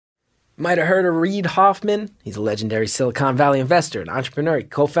Might have heard of Reid Hoffman. He's a legendary Silicon Valley investor and entrepreneur. He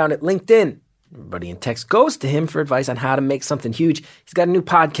co-founded LinkedIn. Everybody in tech goes to him for advice on how to make something huge. He's got a new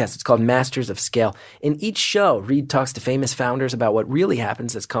podcast. It's called Masters of Scale. In each show, Reid talks to famous founders about what really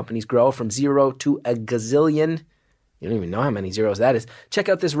happens as companies grow from zero to a gazillion. You don't even know how many zeros that is. Check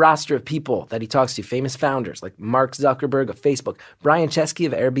out this roster of people that he talks to, famous founders like Mark Zuckerberg of Facebook, Brian Chesky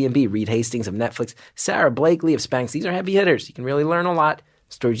of Airbnb, Reed Hastings of Netflix, Sarah Blakely of Spanx. These are heavy hitters. You can really learn a lot.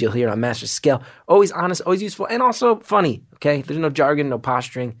 Stories you'll hear on Masters of Scale. Always honest, always useful, and also funny, okay? There's no jargon, no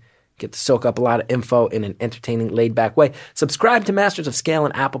posturing. Get to soak up a lot of info in an entertaining, laid-back way. Subscribe to Masters of Scale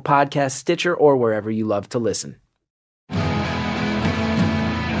on Apple Podcasts, Stitcher, or wherever you love to listen.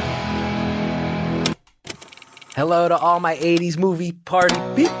 Hello to all my 80s movie party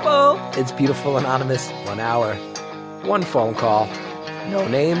people. It's Beautiful Anonymous. 1 hour, 1 phone call, no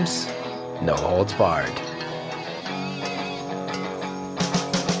names, no holds barred.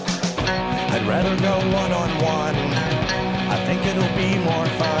 I'd rather go one-on-one. I think it'll be more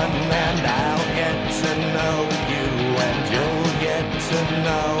fun, and I'll get to know you, and you'll get to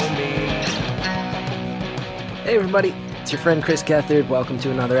know me. Hey everybody, it's your friend Chris Gethard. Welcome to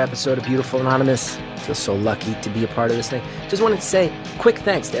another episode of Beautiful Anonymous. I feel so lucky to be a part of this thing. Just wanted to say quick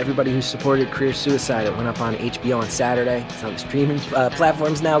thanks to everybody who supported Career Suicide. It went up on HBO on Saturday. It's on the streaming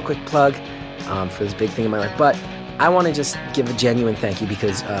platforms now. Quick plug for this big thing in my life. But I want to just give a genuine thank you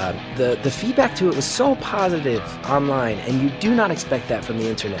because the feedback to it was so positive online, and you do not expect that from the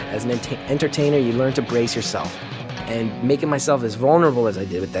internet. As an entertainer, you learn to brace yourself. And making myself as vulnerable as I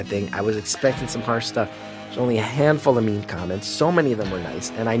did with that thing, I was expecting some harsh stuff. There's only a handful of mean comments. So many of them were nice.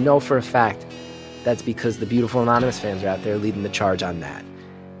 And I know for a fact that's because the Beautiful Anonymous fans are out there leading the charge on that.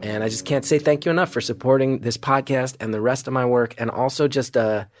 And I just can't say thank you enough for supporting this podcast and the rest of my work, and also just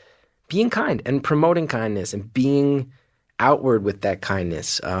being kind and promoting kindness and being outward with that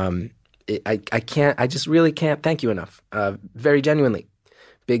kindness. I just really can't thank you enough. Very genuinely.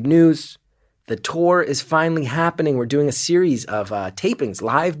 Big news. The tour is finally happening. We're doing a series of tapings,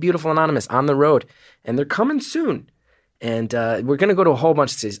 live Beautiful Anonymous on the road, and they're coming soon. And we're going to go to a whole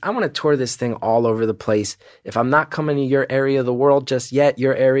bunch of cities. I want to tour this thing all over the place. If I'm not coming to your area of the world just yet,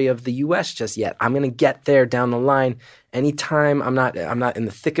 your area of the U.S. just yet, I'm going to get there down the line. Anytime I'm not in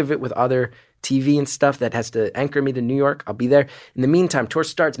the thick of it with other TV and stuff that has to anchor me to New York, I'll be there. In the meantime, tour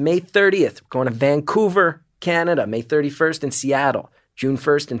starts May 30th. We're going to Vancouver, Canada, May 31st in Seattle, June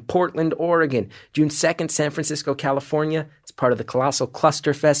 1st in Portland, Oregon, June 2nd, San Francisco, California. It's part of the Colossal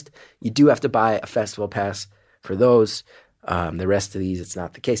Cluster Fest. You do have to buy a festival pass for those. The rest of these, it's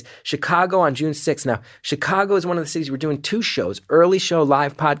not the case. Chicago on June 6th. Now, Chicago is one of the cities we're doing 2 shows, early show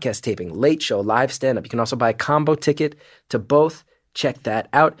live podcast taping, late show live stand-up. You can also buy a combo ticket to both. Check that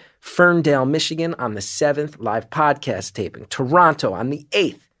out. Ferndale, Michigan on the 7th, live podcast taping. Toronto on the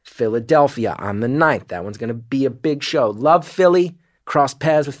 8th. Philadelphia on the 9th. That one's going to be a big show. Love Philly. Crossed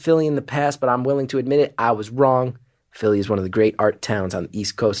paths with Philly in the past, but I'm willing to admit it, I was wrong. Philly is one of the great art towns on the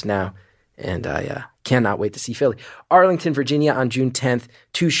East Coast now, and I cannot wait to see Philly. Arlington, Virginia on June 10th,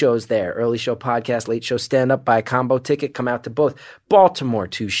 2 shows there. Early show podcast, late show stand-up. Buy a combo ticket, come out to both. Baltimore,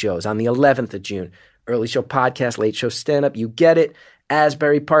 2 shows on the 11th of June. Early show podcast, late show stand-up. You get it.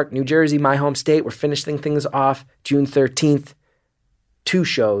 Asbury Park, New Jersey, my home state. We're finishing things off June 13th. 2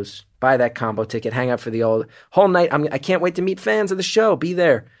 shows. Buy that combo ticket. Hang out for the whole night. I can't wait to meet fans of the show. Be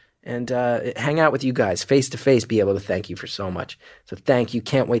there. And hang out with you guys face-to-face, be able to thank you for so much. So thank you.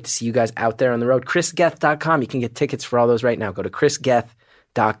 Can't wait to see you guys out there on the road. ChrisGeth.com. You can get tickets for all those right now. Go to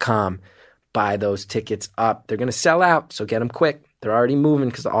ChrisGeth.com. Buy those tickets up. They're going to sell out, so get them quick. They're already moving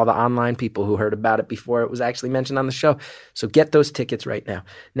because of all the online people who heard about it before it was actually mentioned on the show. So get those tickets right now.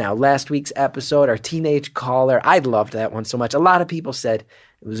 Now, last week's episode, our teenage caller, I loved that one so much. A lot of people said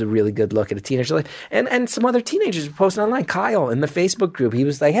it was a really good look at a teenager life. And some other teenagers were posting online. Kyle in the Facebook group, he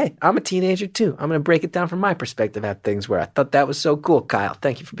was like, hey, I'm a teenager too. I'm going to break it down from my perspective how things were. I thought that was so cool, Kyle.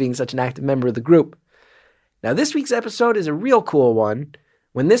 Thank you for being such an active member of the group. Now, this week's episode is a real cool one.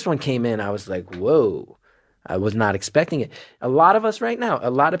 When this one came in, I was like, whoa. I was not expecting it. A lot of us right now, a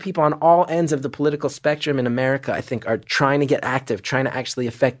lot of people on all ends of the political spectrum in America, I think, are trying to get active, trying to actually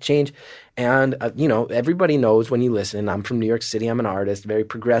affect change. And, everybody knows when you listen, I'm from New York City, I'm an artist, very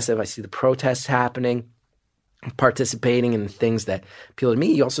progressive. I see the protests happening, participating in things that appeal to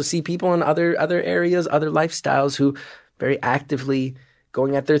me. You also see people in other areas, other lifestyles who very actively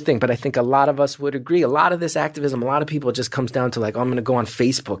going at their thing. But I think a lot of us would agree. A lot of this activism, a lot of people, it just comes down to like, oh, I'm going to go on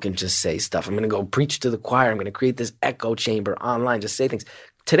Facebook and just say stuff. I'm going to go preach to the choir. I'm going to create this echo chamber online, just say things.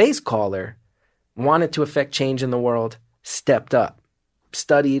 Today's caller wanted to affect change in the world, stepped up.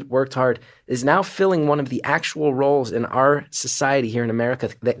 studied, worked hard, is now filling one of the actual roles in our society here in America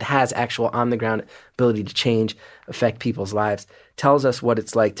that has actual on-the-ground ability to change, affect people's lives, tells us what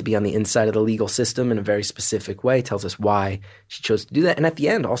it's like to be on the inside of the legal system in a very specific way, tells us why she chose to do that, and at the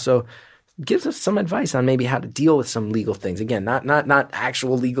end also gives us some advice on maybe how to deal with some legal things. Again, not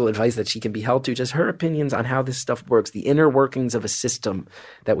actual legal advice that she can be held to, just her opinions on how this stuff works, the inner workings of a system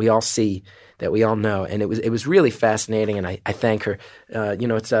that we all see, that we all know. And it was really fascinating, and I thank her.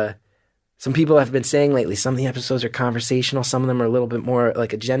 It's some people have been saying lately, some of the episodes are conversational, some of them are a little bit more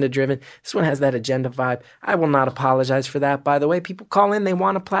like agenda-driven. This one has that agenda vibe. I will not apologize for that, by the way. People call in, they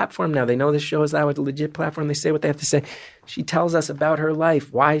want a platform now. They know this show is now a legit platform. They say what they have to say. She tells us about her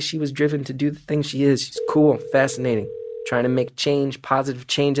life, why she was driven to do the thing she is. She's cool, fascinating, trying to make change, positive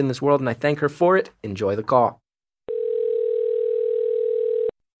change in this world, and I thank her for it. Enjoy the call.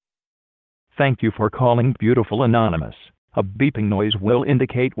 Thank you for calling Beautiful Anonymous. A beeping noise will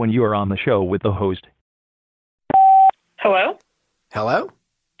indicate when you are on the show with the host. Hello? Hello?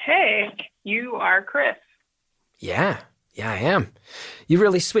 Hey, you are Chris. Yeah, I am. You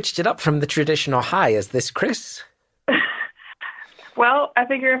really switched it up from the traditional hi. Is this Chris? Well, I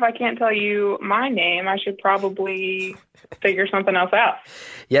figure if I can't tell you my name, I should probably figure something else out.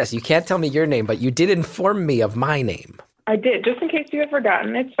 Yes, you can't tell me your name, but you did inform me of my name. I did, just in case you had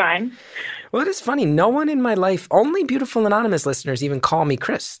forgotten. It's fine. Well, it is funny. No one in my life, only Beautiful Anonymous listeners even call me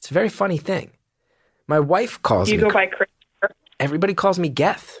Chris. It's a very funny thing. My wife calls me. You go by Chris? Everybody calls me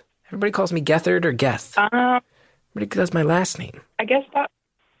Geth. Everybody calls me Gethard or Geth. Everybody does my last name. I guess that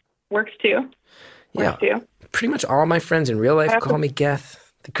works too. Yeah. Pretty much all my friends in real life call me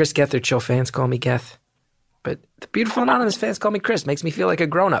Geth. The Chris Gethard Show fans call me Geth. But the Beautiful Anonymous fans call me Chris. Makes me feel like a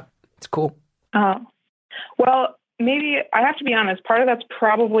grown-up. It's cool. Oh. Well, maybe I have to be honest. Part of that's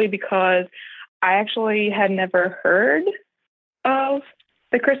probably because I actually had never heard of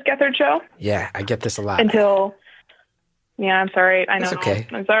the Chris Gethard Show. Yeah, I get this a lot. Yeah, I'm sorry. I know. That's okay.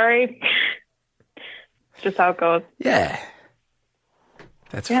 I'm sorry. It's just how it goes. Yeah.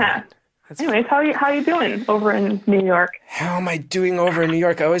 That's fine. Anyways, how you doing over in New York? How am I doing over in New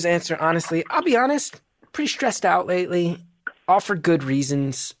York? I always answer honestly. I'll be honest. Pretty stressed out lately. All for good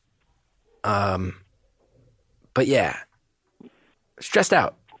reasons. But yeah. Stressed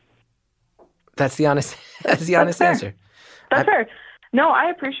out. That's the honest answer. That's fair. No, I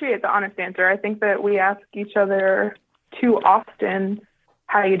appreciate the honest answer. I think that we ask each other too often,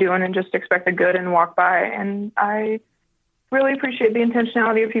 how you doing, and just expect the good and walk by. And I really appreciate the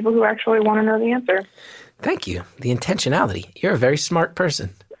intentionality of people who actually want to know the answer. Thank you. The intentionality. You're a very smart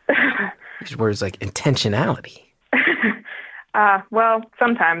person. These words like intentionality. Well,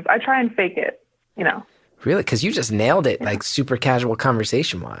 sometimes I try and fake it, Really? Because you just nailed it, like super casual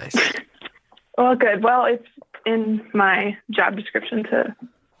conversation-wise. Well, good. Well, it's in my job description to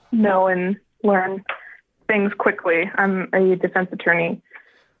know and learn things quickly. I'm a defense attorney.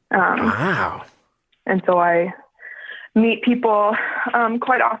 Wow. And so I meet people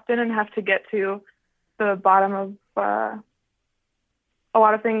quite often and have to get to the bottom of a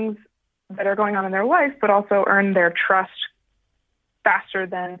lot of things that are going on in their life, but also earn their trust faster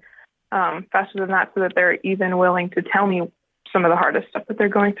than that, so that they're even willing to tell me some of the hardest stuff that they're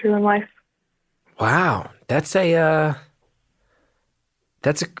going through in life. Wow, that's a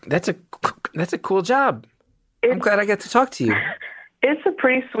cool job. I'm glad I get to talk to you. It's a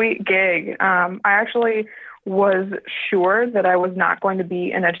pretty sweet gig. I actually was sure that I was not going to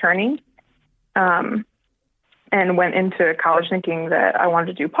be an attorney, and went into college thinking that I wanted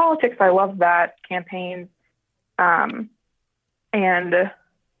to do politics. I love that, campaigns, and did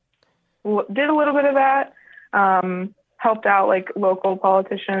a little bit of that. Helped out like local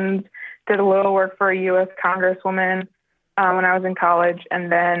politicians. Did a little work for a U.S. Congresswoman when I was in college,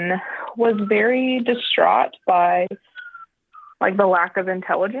 and then was very distraught by like the lack of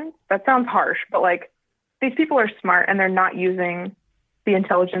intelligence. That sounds harsh, but like these people are smart and they're not using the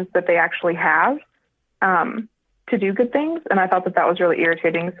intelligence that they actually have to do good things. And I thought that was really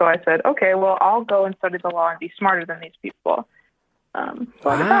irritating. So I said, okay, well, I'll go and study the law and be smarter than these people. So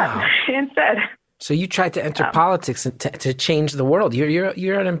I did that instead. So you tried to enter politics and to change the world.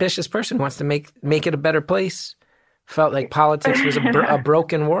 You're an ambitious person who wants to make it a better place. Felt like politics was a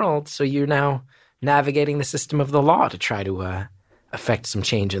broken world, so you're now navigating the system of the law to try to affect some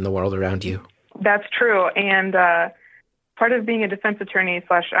change in the world around you. That's true, and part of being a defense attorney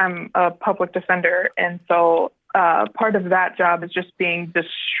 / I'm a public defender, and so part of that job is just being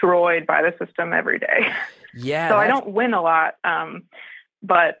destroyed by the system every day. Yeah. So I don't win a lot.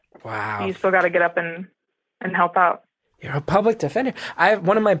 But wow, you still got to get up and help out. You're a public defender.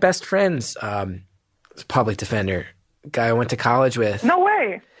 One of my best friends is a public defender. guy I went to college with. No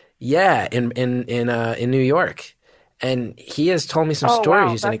way. Yeah, in New York, and he has told me some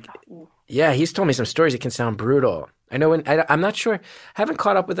stories. Wow, and he's told me some stories. It can sound brutal. I know. I'm not sure. I haven't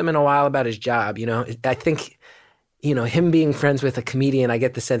caught up with him in a while about his job. I think, him being friends with a comedian, I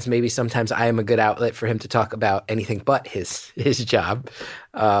get the sense maybe sometimes I am a good outlet for him to talk about anything but his job.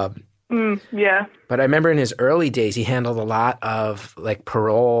 Yeah. But I remember in his early days, he handled a lot of like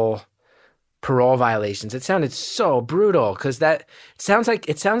parole violations. It sounded so brutal because it sounds like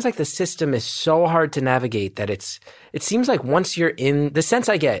the system is so hard to navigate that it seems like once you're in, the sense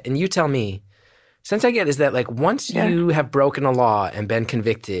I get, and you tell me, sense I get is that like once you have broken a law and been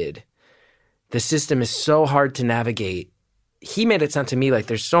convicted, the system is so hard to navigate. He made it sound to me like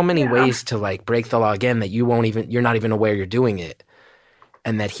there's so many ways to like break the law again that you're not even aware you're doing it.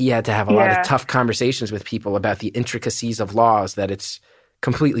 And that he had to have a lot of tough conversations with people about the intricacies of laws that it's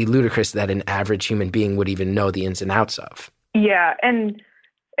completely ludicrous that an average human being would even know the ins and outs of. Yeah, and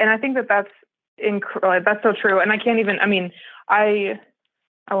I think that's that's so true. And I can't even. I mean, I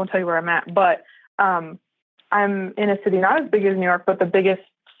won't tell you where I'm at, but I'm in a city not as big as New York, but the biggest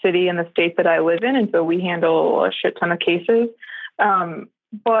city in the state that I live in, and so we handle a shit ton of cases.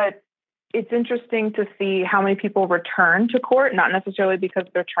 But it's interesting to see how many people return to court, not necessarily because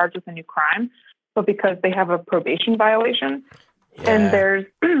they're charged with a new crime, but because they have a probation violation. Yeah. And there's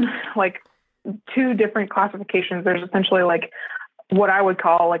like two different classifications. There's essentially like what I would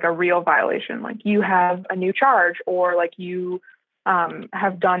call like a real violation. Like you have a new charge or like you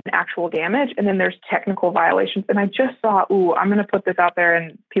have done actual damage. And then there's technical violations. And I just saw, I'm going to put this out there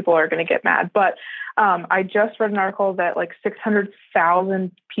and people are going to get mad. But I just read an article that like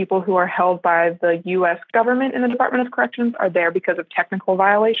 600,000 people who are held by the U.S. government in the Department of Corrections are there because of technical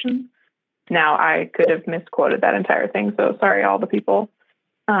violations. Now, I could have misquoted that entire thing, so sorry, all the people,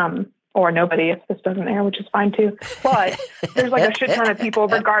 or nobody if this doesn't air, which is fine too. But there's like a shit ton of people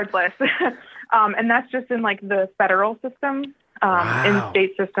regardless. And that's just in like the federal system. Wow. In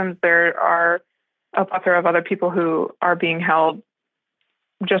state systems, there are a plethora of other people who are being held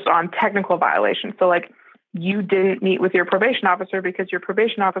just on technical violations. So like you didn't meet with your probation officer because your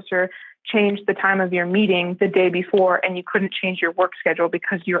probation officer changed the time of your meeting the day before, and you couldn't change your work schedule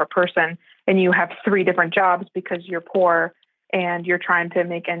because you're a person and you have 3 different jobs because you're poor and you're trying to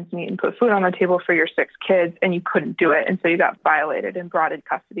make ends meet and put food on the table for your 6 kids, and you couldn't do it. And so you got violated and brought in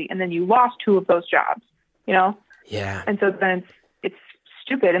custody, and then you lost 2 of those jobs, Yeah. And so then it's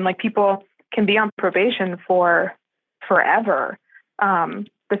stupid. And like people can be on probation for forever.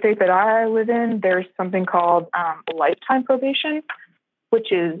 The state that I live in, there's something called lifetime probation,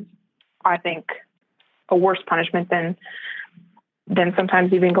 which is, I think, a worse punishment than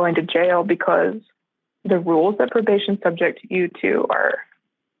sometimes even going to jail, because the rules that probation subject you to are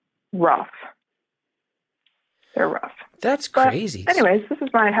rough. They're rough. That's crazy. But anyways, this is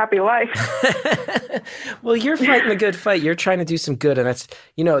my happy life. Well, you're fighting a good fight. You're trying to do some good, and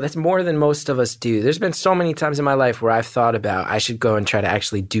that's more than most of us do. There's been so many times in my life where I've thought about I should go and try to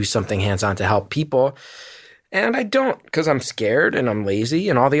actually do something hands-on to help people, and I don't because I'm scared and I'm lazy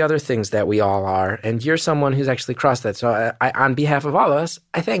and all the other things that we all are. And you're someone who's actually crossed that. So I on behalf of all of us,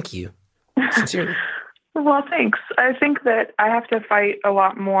 I thank you sincerely. Well, thanks. I think that I have to fight a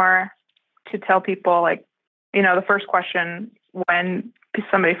lot more to tell people, like, the first question when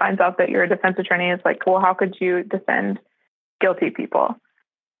somebody finds out that you're a defense attorney is like, well, how could you defend guilty people?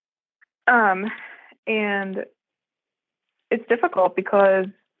 And it's difficult because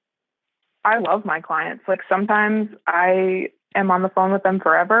I love my clients. Like sometimes I am on the phone with them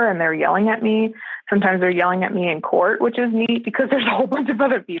forever and they're yelling at me. Sometimes they're yelling at me in court, which is neat because there's a whole bunch of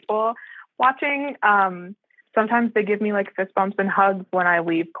other people watching. Sometimes they give me like fist bumps and hugs when I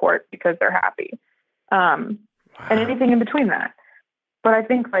leave court because they're happy. Wow. And anything in between that. But I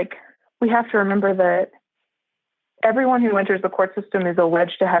think like we have to remember that everyone who enters the court system is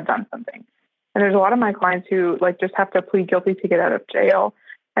alleged to have done something. And there's a lot of my clients who like just have to plead guilty to get out of jail.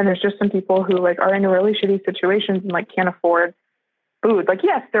 And there's just some people who like are in really shitty situations and like can't afford food. Like,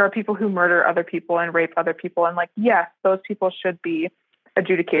 yes, there are people who murder other people and rape other people. And like, yes, those people should be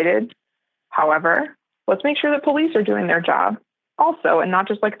adjudicated. However, let's make sure that police are doing their job also, and not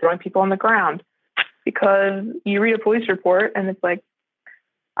just like throwing people on the ground. Because you read a police report and it's like,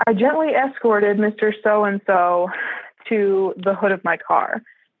 I gently escorted Mr. So-and-so to the hood of my car.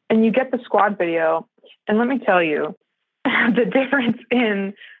 And you get the squad video. And let me tell you, the difference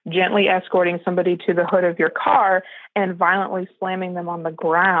in gently escorting somebody to the hood of your car and violently slamming them on the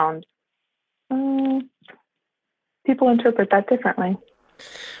ground, people interpret that differently.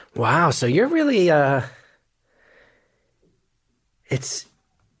 Wow. So you're really,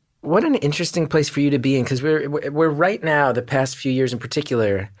 what an interesting place for you to be in, because we're right now, the past few years in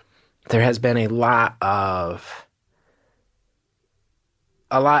particular, there has been a lot of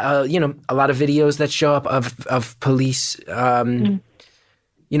videos that show up of police,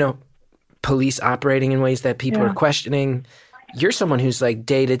 police operating in ways that people are questioning. You're someone who's like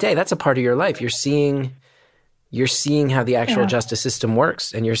day to day. That's a part of your life. You're seeing how the actual justice system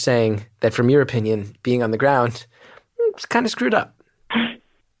works, and you're saying that, from your opinion, being on the ground, it's kind of screwed up.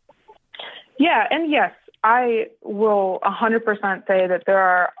 Yeah, and yes, I will 100% say that there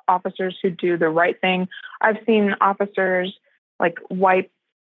are officers who do the right thing. I've seen officers like wipe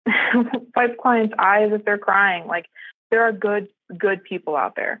clients' eyes if they're crying. Like, there are good people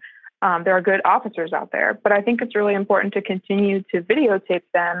out there. There are good officers out there. But I think it's really important to continue to videotape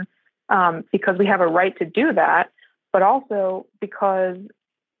them because we have a right to do that, but also because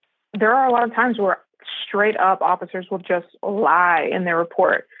there are a lot of times where straight up officers will just lie in their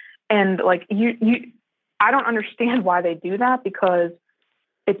report. And like I don't understand why they do that, because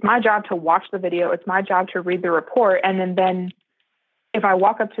it's my job to watch the video. It's my job to read the report. And then if I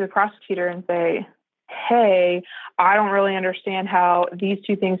walk up to the prosecutor and say, hey, I don't really understand how these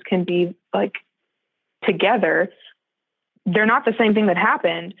two things can be like together. They're not the same thing that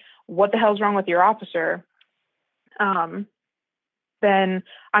happened. What the hell's wrong with your officer? Then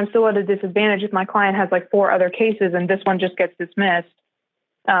I'm still at a disadvantage if my client has like 4 other cases and this one just gets dismissed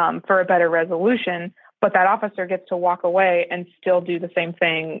for a better resolution, but that officer gets to walk away and still do the same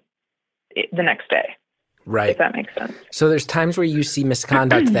thing the next day. Right. If that makes sense. So there's times where you see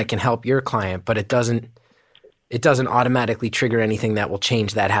misconduct that can help your client, but it doesn't automatically trigger anything that will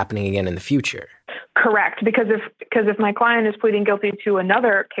change that happening again in the future. Correct. Because if my client is pleading guilty to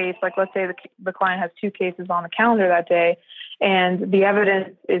another case, like let's say the client has 2 cases on the calendar that day, and the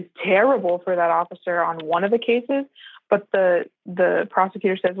evidence is terrible for that officer on one of the cases, but the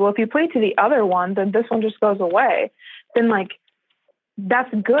prosecutor says, well, if you plead to the other one, then this one just goes away. Then like,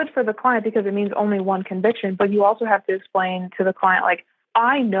 that's good for the client because it means only one conviction, but you also have to explain to the client, like,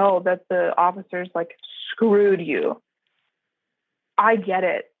 I know that the officers like screwed you. I get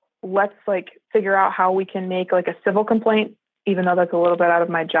it. Let's like figure out how we can make like a civil complaint, even though that's a little bit out of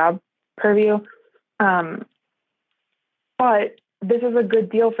my job purview. But this is a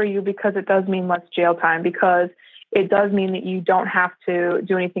good deal for you because it does mean less jail time, because it does mean that you don't have to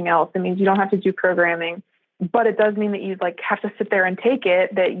do anything else. It means you don't have to do programming, but it does mean that you like have to sit there and take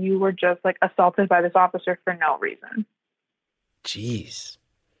it that you were just like assaulted by this officer for no reason. Jeez.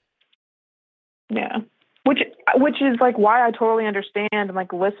 Yeah. Which is like why I totally understand and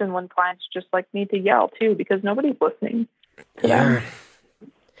like listen when clients just like need to yell too, because nobody's listening to them.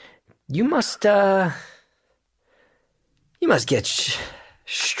 You must get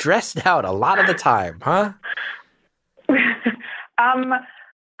stressed out a lot of the time, huh?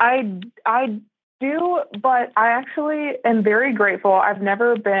 I do, but I actually am very grateful. I've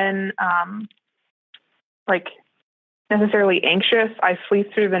never been like necessarily anxious. I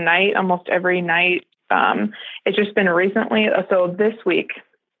sleep through the night almost every night. It's just been recently. So this week,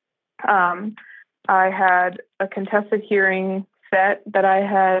 I had a contested hearing set that I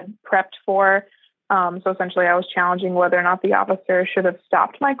had prepped for. So essentially I was challenging whether or not the officer should have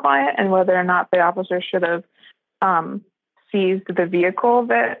stopped my client and whether or not the officer should have seized the vehicle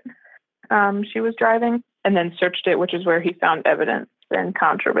that she was driving and then searched it, which is where he found evidence and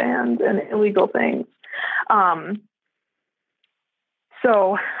contraband and illegal things.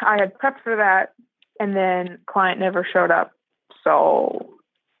 So I had prepped for that, and then client never showed up. So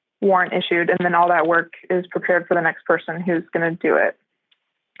warrant issued, and then all that work is prepared for the next person who's going to do it.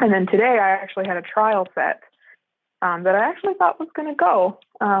 And then today I actually had a trial set that I actually thought was going to go,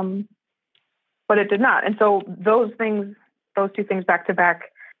 but it did not. And so those two things back to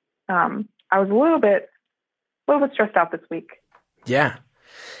back, I was a little bit stressed out this week. Yeah.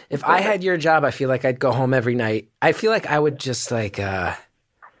 If I had your job, I feel like I'd go home every night. I feel like I would just I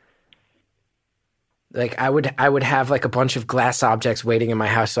would have like a bunch of glass objects waiting in my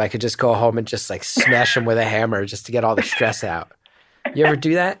house so I could just go home and just like smash them with a hammer just to get all the stress out. You ever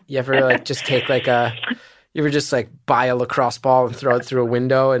do that? You ever like just take you ever just like buy a lacrosse ball and throw it through a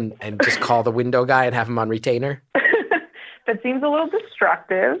window and just call the window guy and have him on retainer? That seems a little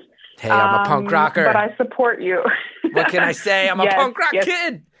destructive. Hey, I'm a punk rocker. But I support you. What can I say? I'm a punk rock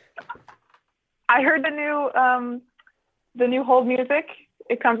kid. I heard the new hold music.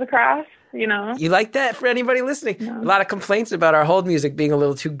 It comes across, you know. You like that? For anybody listening, no. A lot of complaints about our hold music being a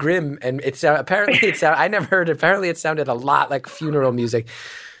little too grim, and I never heard it. Apparently, it sounded a lot like funeral music.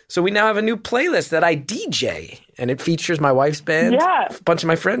 So we now have a new playlist that I DJ, and it features my wife's band, a bunch of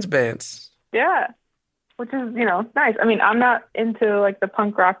my friends' bands. Yeah. which is, nice. I mean, I'm not into like the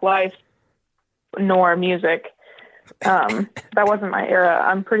punk rock life nor music. That wasn't my era.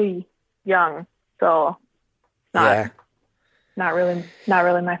 I'm pretty young, so not really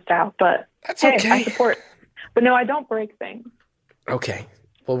my style, but that's hey, okay. I support. But no, I don't break things. Okay.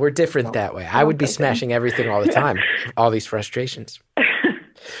 Well, we're different that way. I would be smashing everything all the time, all these frustrations.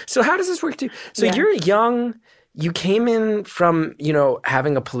 So how does this work too? So you're young, you came in from,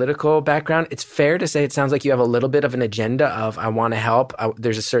 having a political background. It's fair to say it sounds like you have a little bit of an agenda of, I want to help.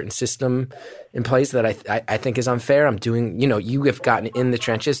 There's a certain system in place that I think is unfair. I'm doing, you have gotten in the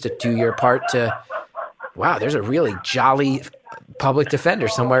trenches to do your part to, wow, there's a really jolly public defender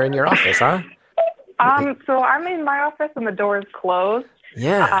somewhere in your office, huh? So I'm in my office and the door is closed.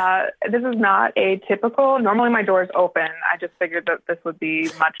 Yeah. This is not atypical. Normally my door is open. I just figured that this would be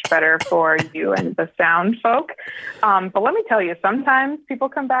much better for you and the sound folk. But let me tell you, sometimes people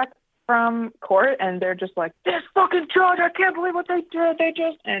come back from court and they're just like, this fucking judge, I can't believe what they did.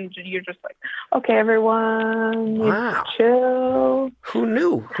 And you're just like, okay, everyone, wow, chill. Who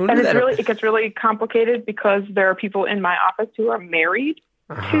knew and it gets really complicated because there are people in my office who are married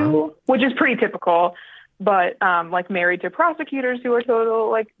to, which is pretty typical. But like married to prosecutors who are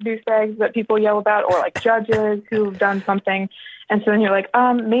total like douchebags that people yell about, or like judges who've done something, and so then you're like,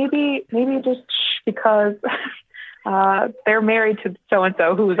 maybe just because they're married to so and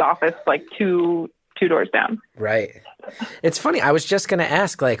so whose office like two doors down. Right. It's funny. I was just going to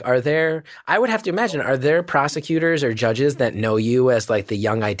ask, like, I would have to imagine, are there prosecutors or judges that know you as like the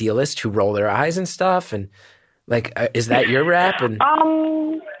young idealist who roll their eyes and stuff, and like, is that your rap? And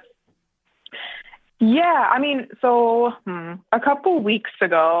yeah, I mean, so a couple weeks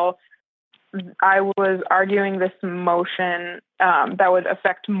ago, I was arguing this motion that would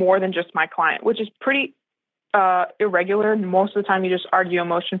affect more than just my client, which is pretty irregular. Most of the time, you just argue a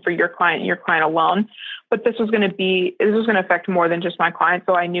motion for your client and your client alone. But this was going to affect more than just my client.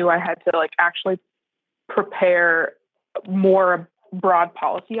 So I knew I had to like actually prepare more broad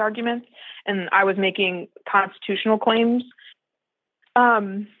policy arguments, and I was making constitutional claims.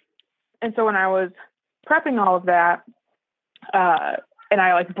 And so when I was prepping all of that, and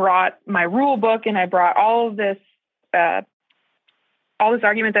I like brought my rule book and I brought all this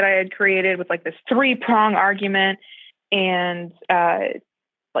argument that I had created with like this 3-prong argument and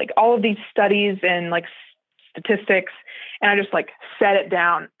like all of these studies and like statistics, and I just like set it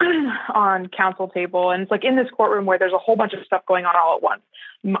down on counsel table. And it's like in this courtroom where there's a whole bunch of stuff going on all at once.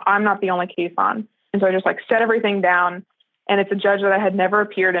 I'm not the only case on. And so I just like set everything down, and it's a judge that I had never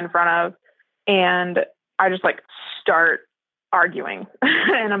appeared in front of. And I just like start arguing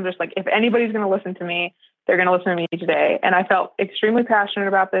and I'm just like, if anybody's going to listen to me, they're going to listen to me today. And I felt extremely passionate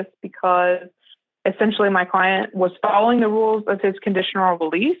about this because essentially my client was following the rules of his conditional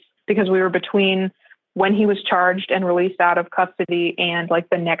release, because we were between when he was charged and released out of custody and like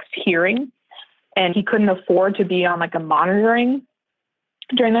the next hearing. And he couldn't afford to be on like a monitoring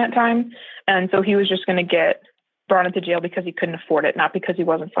during that time. And so he was just going to get brought into jail because he couldn't afford it, not because he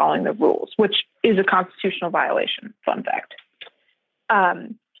wasn't following the rules, which is a constitutional violation. Fun fact.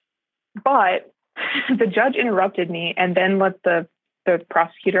 But the judge interrupted me and then let the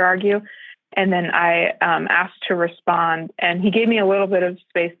prosecutor argue. And then I asked to respond, and he gave me a little bit of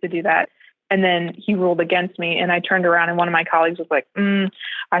space to do that. And then he ruled against me, and I turned around and one of my colleagues was like,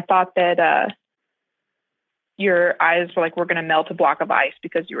 I thought that your eyes were going to melt a block of ice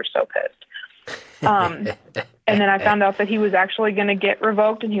because you were so pissed. And then I found out that he was actually going to get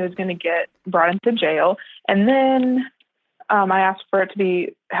revoked and he was going to get brought into jail. And then I asked for it to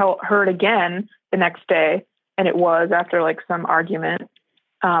be heard again the next day. And it was after like some argument.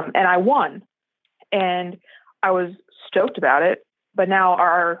 And I won. And I was stoked about it. But now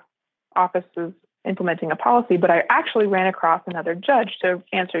our office is implementing a policy. But I actually ran across another judge to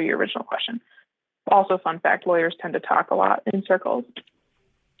answer your original question. Also, fun fact, lawyers tend to talk a lot in circles.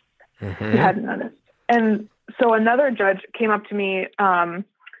 You hadn't noticed. And so another judge came up to me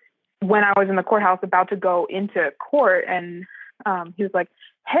when I was in the courthouse about to go into court, and he was like,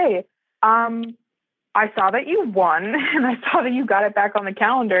 hey, I saw that you won and I saw that you got it back on the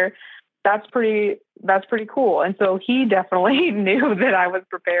calendar. That's pretty cool. And so he definitely knew that I was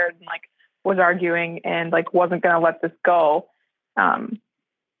prepared and like was arguing and like wasn't going to let this go.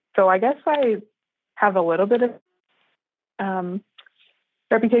 So I guess I have a little bit of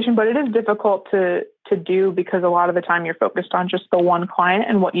reputation, but it is difficult to do because a lot of the time you're focused on just the one client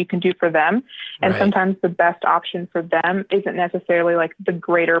and what you can do for them. And sometimes the best option for them isn't necessarily like the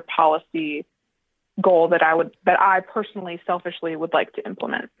greater policy goal that I personally selfishly would like to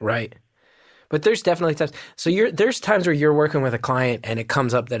implement. Right. But there's definitely times. So there's times where you're working with a client and it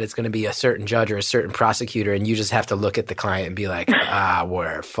comes up that it's going to be a certain judge or a certain prosecutor, and you just have to look at the client and be like,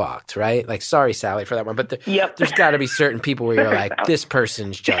 we're fucked, right? Like, sorry, Sally, for that one. But there's got to be certain people where you're like, this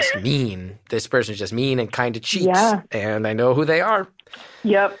person's just mean. This person's just mean and kind of cheats. Yeah. And I know who they are.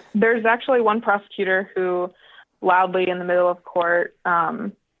 Yep. There's actually one prosecutor who loudly in the middle of court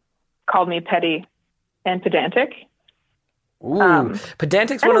called me petty and pedantic. Ooh,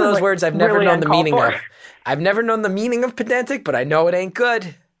 pedantic's one of those words I've never really known the meaning for. of. I've never known the meaning of pedantic, but I know it ain't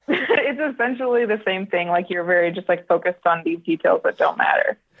good. It's essentially the same thing. Like, you're very just like focused on these details that don't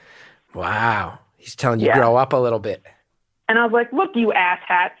matter. Wow. He's telling you grow up a little bit. And I was like, look, you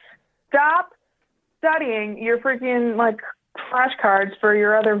asshats, stop studying your freaking like flashcards for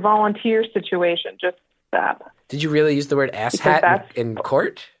your other volunteer situation. Just stop. Did you really use the word asshat in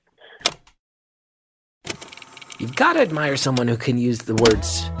court? You've got to admire someone who can use the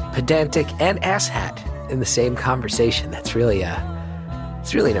words pedantic and asshat in the same conversation. That's really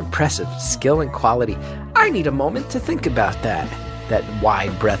it's really an impressive skill and quality. I need a moment to think about that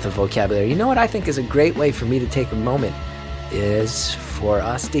wide breadth of vocabulary. You know what I think is a great way for me to take a moment is for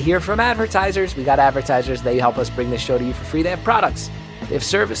us to hear from advertisers. We got advertisers. They help us bring this show to you for free. They have products. They have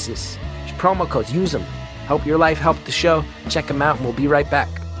services. There's promo codes. Use them. Help your life, help the show. Check them out, and we'll be right back.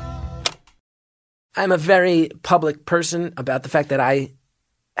 I'm a very public person about the fact that I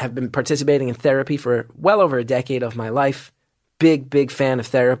have been participating in therapy for well over a decade of my life. Big fan of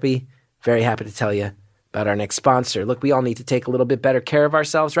therapy. Very happy to tell you about our next sponsor. Look, we all need to take a little bit better care of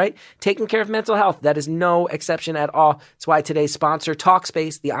ourselves, right? Taking care of mental health, that is no exception at all. That's why today's sponsor,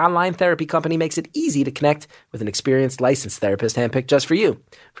 Talkspace, the online therapy company, makes it easy to connect with an experienced licensed therapist handpicked just for you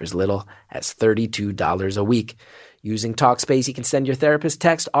for as little as $32 a week. Using Talkspace, you can send your therapist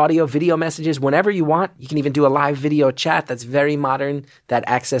text, audio, video messages whenever you want. You can even do a live video chat. That's very modern. That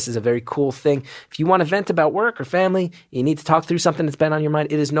access is a very cool thing. If you want to vent about work or family, you need to talk through something that's been on your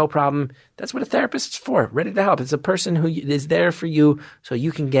mind, it is no problem. That's what a therapist is for, ready to help. It's a person who is there for you so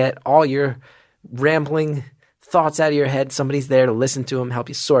you can get all your rambling thoughts out of your head. Somebody's there to listen to them, help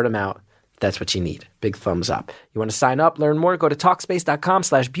you sort them out. That's what you need. Big thumbs up. You want to sign up, learn more, go to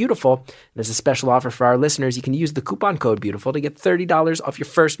Talkspace.com/beautiful. There's a special offer for our listeners. You can use the coupon code BEAUTIFUL to get $30 off your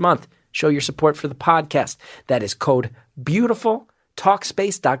first month. Show your support for the podcast. That is code BEAUTIFUL.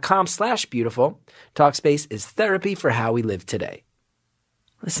 Talkspace.com/beautiful. Talkspace is therapy for how we live today.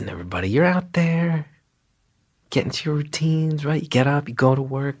 Listen, everybody, you're out there. Get into your routines, right? You get up, you go to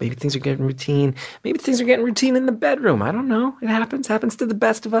work. Maybe things are getting routine. Maybe things are getting routine in the bedroom. I don't know. It happens to the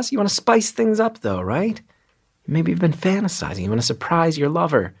best of us. You want to spice things up, though, right? Maybe you've been fantasizing. You want to surprise your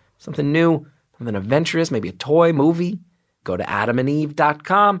lover. Something new, something adventurous, maybe a toy, movie. Go to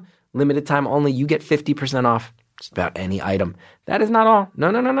adamandeve.com. Limited time only. You get 50% off just about any item. That is not all.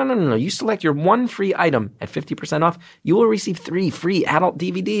 No. You select your one free item at 50% off. You will receive 3 free adult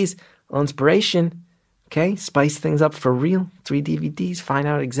DVDs. A little inspiration. Okay, spice things up for real. 3 DVDs, find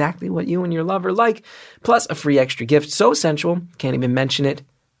out exactly what you and your lover like, plus a free extra gift. So sensual, can't even mention it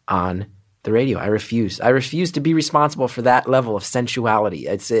on the radio. I refuse. I refuse to be responsible for that level of sensuality.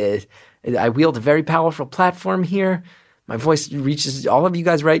 I wield a very powerful platform here. My voice reaches all of you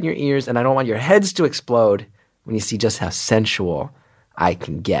guys right in your ears, and I don't want your heads to explode when you see just how sensual I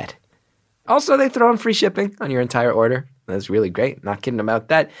can get. Also, they throw in free shipping on your entire order. That's really great. Not kidding about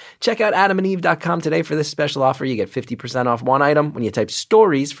that. Check out adamandeve.com today for this special offer. You get 50% off one item when you type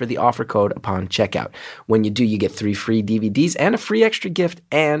stories for the offer code upon checkout. When you do, you get 3 free DVDs and a free extra gift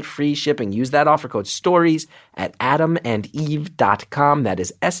and free shipping. Use that offer code stories at adamandeve.com. That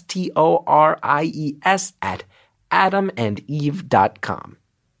is STORIES at adamandeve.com.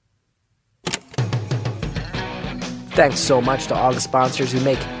 Thanks so much to all the sponsors who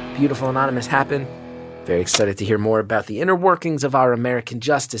make Beautiful Anonymous happen. Very excited to hear more about the inner workings of our American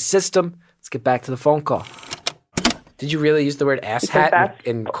justice system. Let's get back to the phone call. Did you really use the word asshat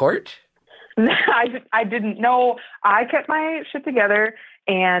in court? I didn't know. I kept my shit together,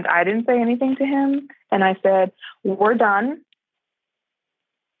 and I didn't say anything to him. And I said, we're done.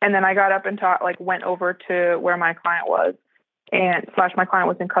 And then I got up and went over to where my client was, and my client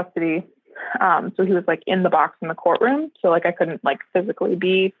was in custody. So he was in the box in the courtroom. So I couldn't physically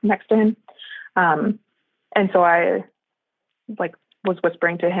be next to him. And so I was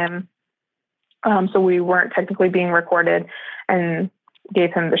whispering to him. So we weren't technically being recorded, and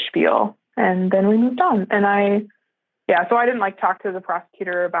gave him the spiel, and then we moved on. And so I didn't talk to the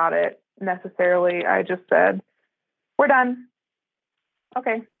prosecutor about it necessarily. I just said, we're done.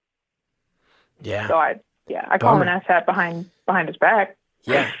 Okay. Yeah. So I call him an asshat behind his back.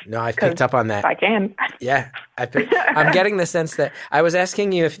 Yeah, no, I picked up on that. I can. Yeah, I'm getting the sense that I was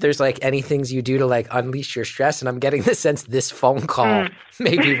asking you if there's like any things you do to like unleash your stress, and I'm getting the sense this phone call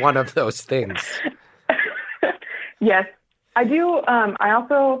may be one of those things. Yes, I do. I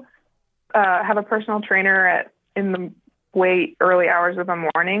also have a personal trainer in the way early hours of the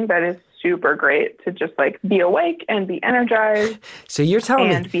morning that is super great to just like be awake and be energized. So you're telling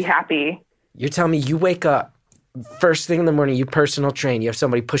me, and be happy. You're telling me you wake up first thing in the morning, you personal train, you have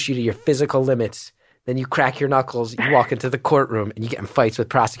somebody push you to your physical limits, then you crack your knuckles, you walk into the courtroom, and you get in fights with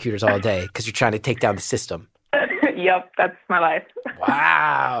prosecutors all day because you're trying to take down the system. Yep, that's my life.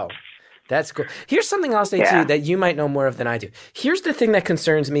 Wow. That's cool. Here's something I'll say too that you might know more of than I do. Here's the thing that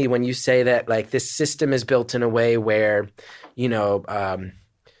concerns me when you say that like this system is built in a way where,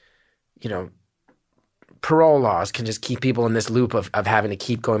 parole laws can just keep people in this loop of having to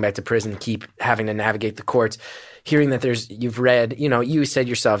keep going back to prison, keep having to navigate the courts. Hearing that you've read, you said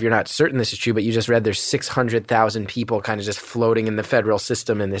yourself, you're not certain this is true, but you just read there's 600,000 people kind of just floating in the federal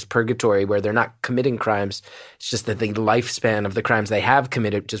system in this purgatory where they're not committing crimes. It's just that the lifespan of the crimes they have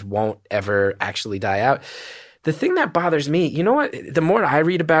committed just won't ever actually die out. The thing that bothers me, you know what? The more I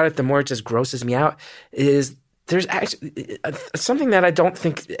read about it, the more it just grosses me out is there's actually something that I don't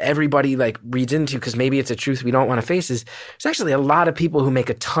think everybody like reads into because maybe it's a truth we don't want to face is there's actually a lot of people who make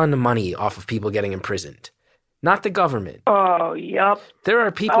a ton of money off of people getting imprisoned. Not the government. Oh, yep. There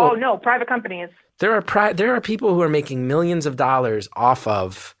are people. Oh no, private companies. There are people who are making millions of dollars off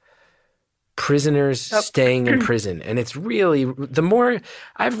of prisoners staying in prison, and it's really the more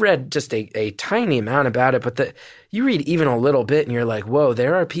I've read just a tiny amount about it, but you read even a little bit, and you're like, whoa,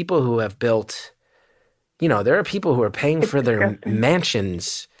 there are people who have built. There are people who are paying for their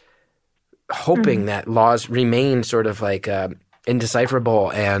mansions, hoping that laws remain sort of like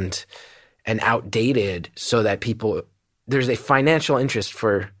indecipherable and outdated so that there's a financial interest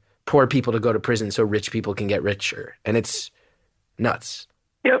for poor people to go to prison so rich people can get richer. And it's nuts.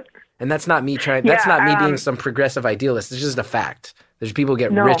 Yep. And that's not me that's not me being some progressive idealist. It's just a fact. There's people who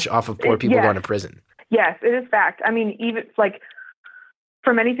get rich off of poor people going to prison. Yes, it is fact. I mean, even like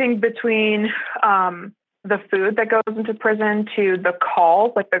from anything between the food that goes into prison to the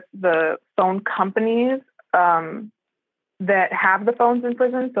calls, like the phone companies that have the phones in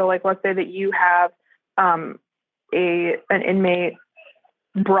prison. So like, let's say that you have an inmate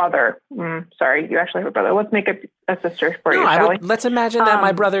brother. Sorry, you actually have a brother. Let's make a sister for you, shall we? Let's imagine that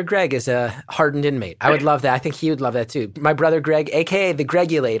my brother Greg is a hardened inmate. I would love that. I think he would love that too. My brother Greg, aka the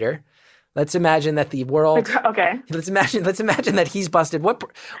Gregulator. Let's imagine that the world. Okay. Let's imagine that he's busted.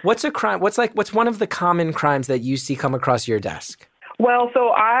 What's a crime? What's one of the common crimes that you see come across your desk? Well, so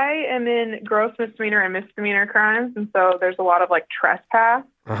I am in gross misdemeanor and misdemeanor crimes, and so there's a lot of like trespass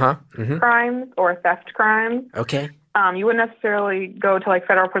crimes or theft crimes. Okay. You wouldn't necessarily go to like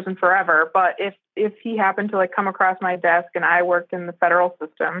federal prison forever, but if he happened to like come across my desk and I worked in the federal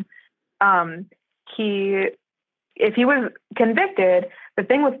system, if he was convicted, the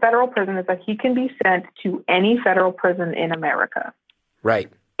thing with federal prison is that he can be sent to any federal prison in America.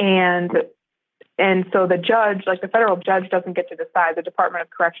 Right. And so the judge, like the federal judge, doesn't get to decide. The Department of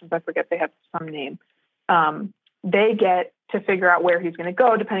Corrections, I forget, they have some name. They get to figure out where he's going to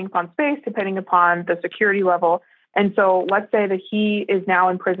go, depending upon space, depending upon the security level. And so let's say that he is now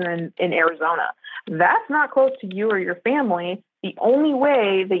in prison in Arizona. That's not close to you or your family. The only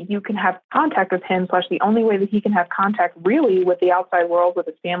way that you can have contact with him, / the only way that he can have contact really with the outside world, with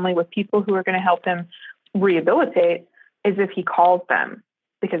his family, with people who are going to help him rehabilitate, is if he calls them,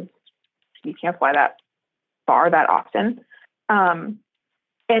 because you can't fly that far that often. And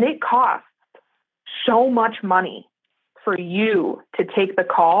it costs so much money for you to take the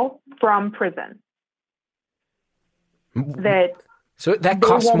call from prison. So that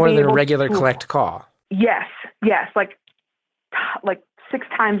costs more than a regular collect call. Yes, like 6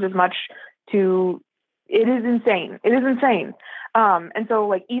 times as much. It is insane. And so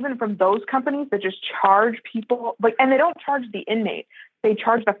like even from those companies that just charge people, like, and they don't charge the inmate, they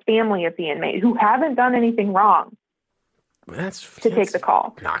charge the family of the inmate who haven't done anything wrong to take the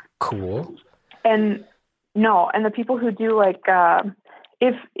call. Not cool. And the people who do like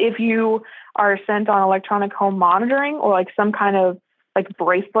if you are sent on electronic home monitoring or like some kind of like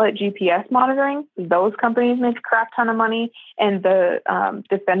bracelet GPS monitoring, those companies make a crap ton of money, and the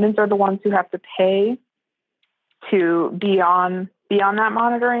defendants are the ones who have to pay to be on that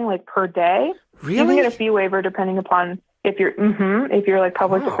monitoring, like per day. Really? You can get a fee waiver depending upon if you're like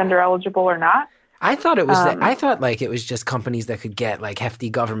public defender eligible or not. I thought it was I thought like it was just companies that could get like hefty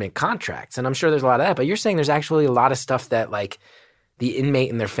government contracts, and I'm sure there's a lot of that. But you're saying there's actually a lot of stuff that like the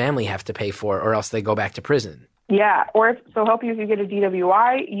inmate and their family have to pay for, or else they go back to prison. Yeah. Or help you if you get a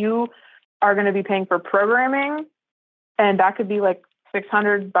DWI, you are going to be paying for programming, and that could be like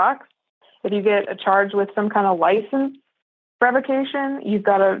 $600. If you get a charge with some kind of license revocation, you've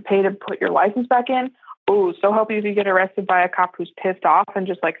got to pay to put your license back in. Oh, so help you if you get arrested by a cop who's pissed off and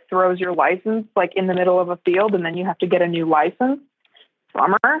just like throws your license like in the middle of a field, and then you have to get a new license.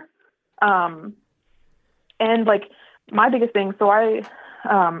 Bummer. And like my biggest thing, so I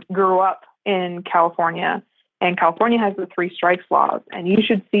grew up in California, and California has the 3 strikes laws, and you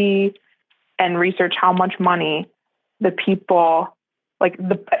should see and research how much money the people, like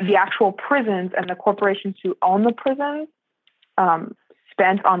the actual prisons and the corporations who own the prisons,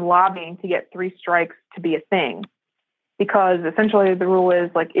 spent on lobbying to get 3 strikes to be a thing. Because essentially the rule is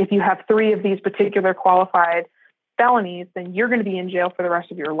like, if you have 3 of these particular qualified felonies, then you're going to be in jail for the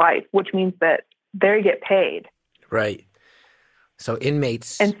rest of your life, which means that they get paid. Right. So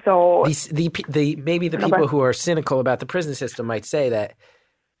inmates, and so maybe the people who are cynical about the prison system might say that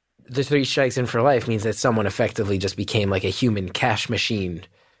the 3 strikes in for life means that someone effectively just became like a human cash machine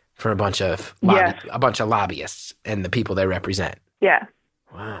for a bunch of lobbyists and the people they represent. Yeah.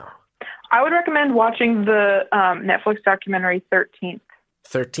 Wow. I would recommend watching the Netflix documentary 13th.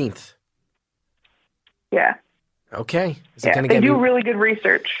 13th. Yeah. Okay. They do really good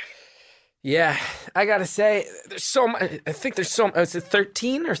research. Yeah, I gotta say, there's so much. I think there's so. Is it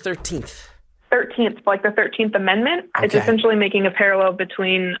 13 or 13th? 13th, like the 13th Amendment. Okay. It's essentially making a parallel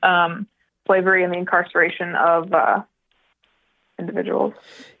between slavery and the incarceration of individuals.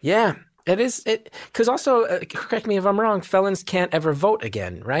 Yeah, it is. Because also, correct me if I'm wrong, felons can't ever vote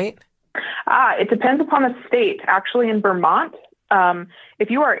again, right? It depends upon the state. Actually, in Vermont, if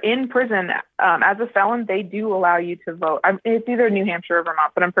you are in prison as a felon, they do allow you to vote. It's either New Hampshire or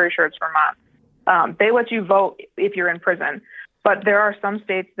Vermont, but I'm pretty sure it's Vermont. They let you vote if you're in prison. But there are some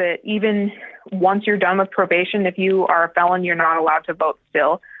states that even once you're done with probation, if you are a felon, you're not allowed to vote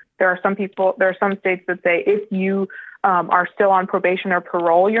still. There are some states that say if you are still on probation or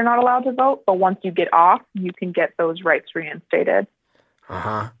parole, you're not allowed to vote. But once you get off, you can get those rights reinstated.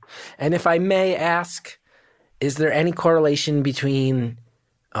 Uh-huh. And if I may ask, is there any correlation between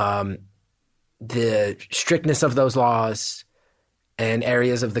the strictness of those laws and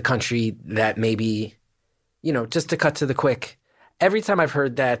areas of the country that maybe, just to cut to the quick, every time I've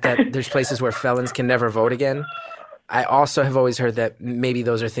heard that there's places where felons can never vote again, I also have always heard that maybe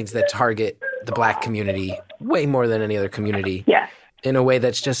those are things that target the Black community way more than any other community. Yes. In a way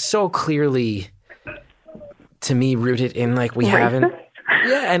that's just so clearly, to me, rooted in like we Racist? haven't.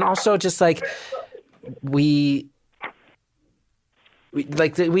 Yeah, and also just like we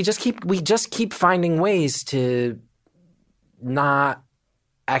just keep finding ways to not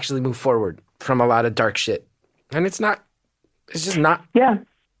actually move forward from a lot of dark shit, and it's just not okay.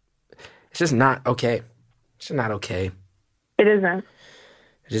 It's just not okay. It isn't.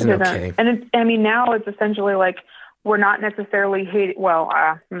 It isn't okay. And now it's essentially like we're not necessarily hating. Well,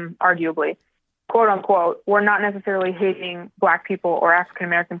 arguably, quote unquote, we're not necessarily hating Black people or African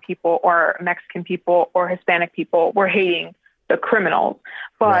American people or Mexican people or Hispanic people. We're hating the criminals.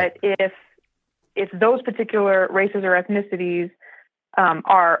 But right. if those particular races or ethnicities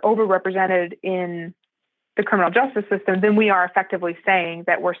are overrepresented in the criminal justice system, then we are effectively saying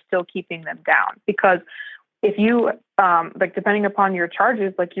that we're still keeping them down. Because if you, depending upon your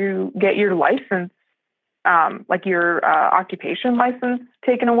charges, like you get your license, like your occupation license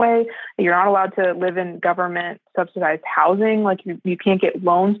taken away, you're not allowed to live in government subsidized housing. Like you can't get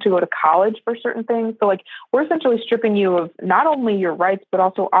loans to go to college for certain things. So like we're essentially stripping you of not only your rights, but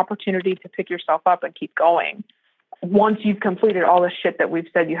also opportunity to pick yourself up and keep going once you've completed all the shit that we've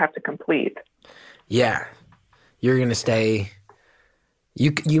said you have to complete. Yeah. You're going to stay,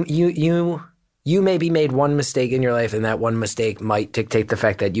 you maybe made one mistake in your life, and that one mistake might dictate the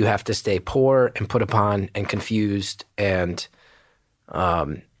fact that you have to stay poor and put upon and confused and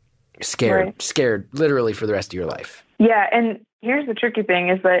scared literally for the rest of your life. Yeah, and here's the tricky thing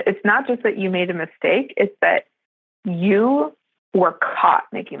is that it's not just that you made a mistake, it's that you were caught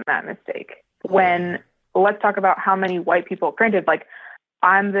making that mistake. When, let's talk about how many white people, granted, like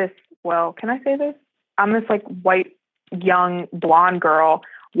I'm this, well, can I say this? I'm this like white, young, blonde girl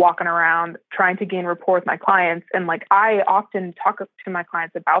walking around trying to gain rapport with my clients. And like, I often talk to my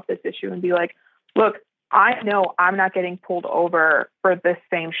clients about this issue and be like, look, I know I'm not getting pulled over for this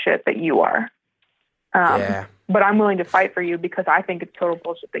same shit that you are. But I'm willing to fight for you because I think it's total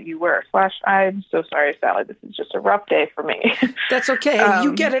bullshit that you were. / I'm so sorry, Sally. This is just a rough day for me. That's okay. Hey,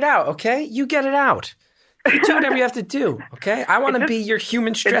 you get it out. Okay. You get it out. You do whatever you have to do. Okay. I want to be your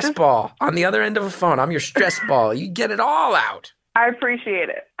human stress ball on the other end of a phone. I'm your stress ball. You get it all out. I appreciate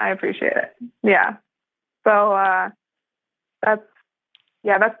it. Yeah. That's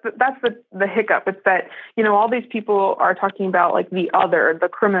the hiccup. It's that, all these people are talking about like the other, the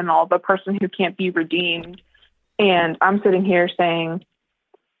criminal, the person who can't be redeemed. And I'm sitting here saying,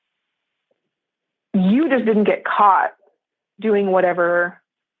 you just didn't get caught doing whatever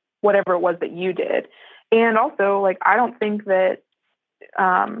it was that you did. And also, like, I don't think that,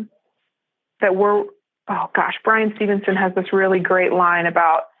 Brian Stevenson has this really great line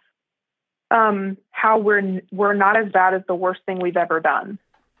about, how we're not as bad as the worst thing we've ever done.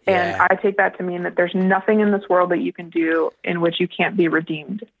 Yeah. And I take that to mean that there's nothing in this world that you can do in which you can't be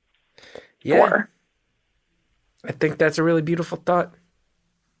redeemed for. I think that's a really beautiful thought.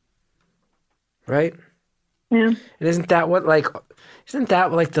 Right? Yeah. And isn't that like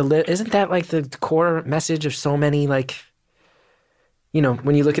the core message of so many, like,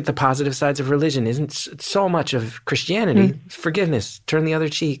 when you look at the positive sides of religion, isn't so much of Christianity forgiveness, turn the other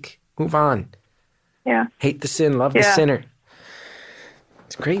cheek, move on. Yeah. Hate the sin, love the sinner.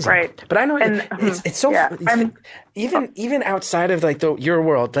 It's crazy. Right. But I know it's so, I mean, even outside of like your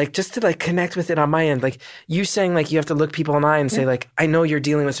world, like just to like connect with it on my end, like you saying like you have to look people in the eye and say like, I know you're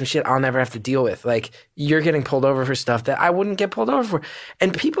dealing with some shit I'll never have to deal with. Like you're getting pulled over for stuff that I wouldn't get pulled over for.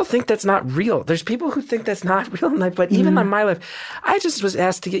 And people think that's not real. There's people who think that's not real in life, but even in my life, I just was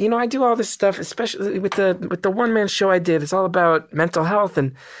asked to get, I do all this stuff, especially with the one-man show I did. It's all about mental health,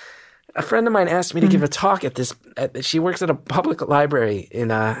 and a friend of mine asked me to give a talk she works at a public library in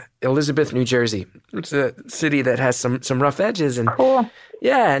Elizabeth, New Jersey. It's a city that has some rough edges. And cool.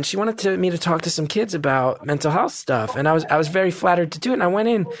 Yeah, and she wanted me to talk to some kids about mental health stuff. And I was very flattered to do it. And I went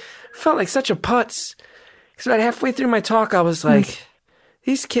in, felt like such a putz. Because about halfway through my talk, I was like,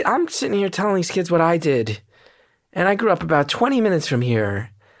 these kids, I'm sitting here telling these kids what I did. And I grew up about 20 minutes from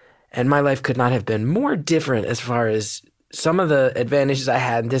here. And my life could not have been more different as far as some of the advantages I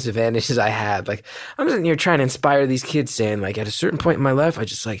had and disadvantages I had. Like, I'm sitting here trying to inspire these kids, saying, like, at a certain point in my life, I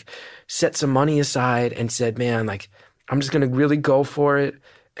just, like, set some money aside and said, man, like, I'm just going to really go for it.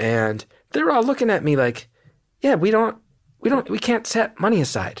 And they're all looking at me like, yeah, we can't set money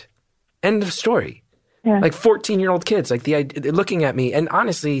aside. End of story. Yeah. Like 14-year-old kids, like they're looking at me. And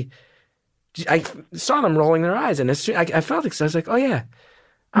honestly, I saw them rolling their eyes. And I felt it, so I was like, oh, yeah.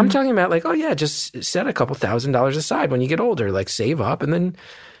 I'm talking about like, oh yeah, just set a couple $1,000s aside when you get older, like save up and then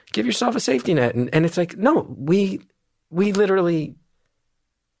give yourself a safety net. And it's like, no, we literally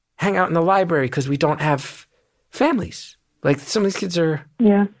hang out in the library because we don't have families. Like some of these kids are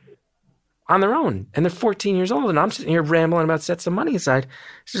on their own and they're 14 years old and I'm sitting here rambling about set some money aside.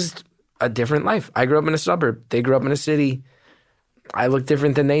 It's just a different life. I grew up in a suburb. They grew up in a city. I look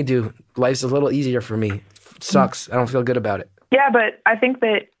different than they do. Life's a little easier for me. It sucks. I don't feel good about it. Yeah, but I think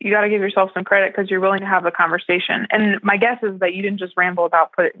that you got to give yourself some credit because you're willing to have a conversation. And my guess is that you didn't just ramble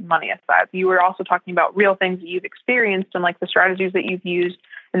about putting money aside. You were also talking about real things that you've experienced and like the strategies that you've used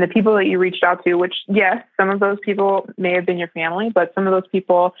and the people that you reached out to, which, yes, some of those people may have been your family, but some of those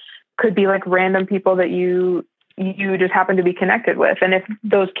people could be like random people that you just happen to be connected with. And if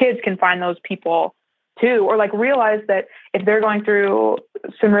those kids can find those people too, or like realize that if they're going through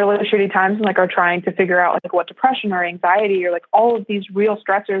some really shitty times and like are trying to figure out like what depression or anxiety or like all of these real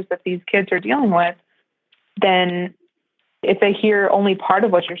stressors that these kids are dealing with, then if they hear only part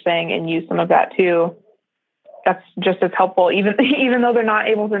of what you're saying and use some of that too, that's just as helpful. Even though they're not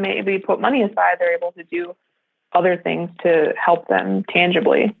able to maybe put money aside, they're able to do other things to help them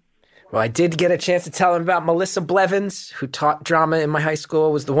tangibly. Well, I did get a chance to tell him about Melissa Blevins, who taught drama in my high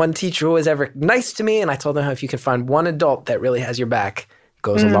school, was the one teacher who was ever nice to me. And I told him how if you can find one adult that really has your back, it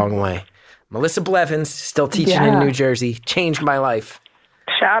goes a long way. Melissa Blevins, still teaching in New Jersey, changed my life.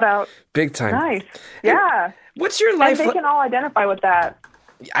 Shout out. Big time. Nice. Yeah. What's your life? And they can all identify with that.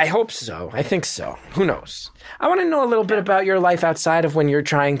 I hope so. I think so. Who knows? I want to know a little bit about your life outside of when you're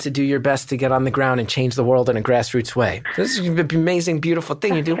trying to do your best to get on the ground and change the world in a grassroots way. This is an amazing, beautiful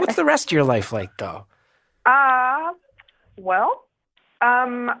thing you do. What's the rest of your life like, though? Well,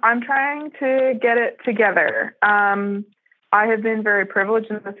 I'm trying to get it together. I have been very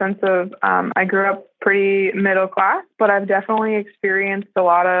privileged in the sense of I grew up pretty middle class, but I've definitely experienced a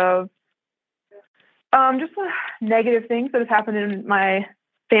lot of just negative things that have happened in my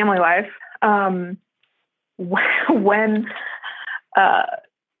family life. When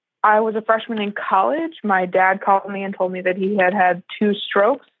I was a freshman in college, my dad called me and told me that he had 2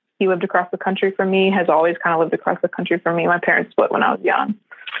 strokes. He lived across the country from me, has always kind of lived across the country from me. My parents split when I was young,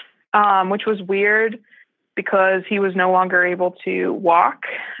 which was weird because he was no longer able to walk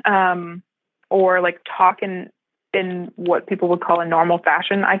or like talk in what people would call a normal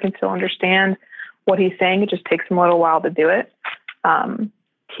fashion. I can still understand what he's saying. It just takes him a little while to do it.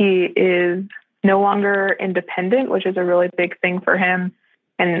 He is no longer independent, which is a really big thing for him.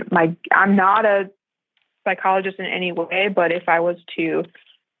 And I'm not a psychologist in any way, but if I was to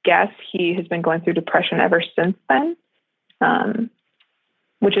guess, he has been going through depression ever since then,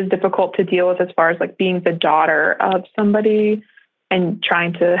 which is difficult to deal with as far as like being the daughter of somebody and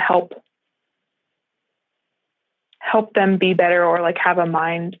trying to help them be better, or like have a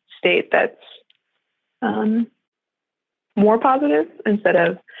mind state that's more positive instead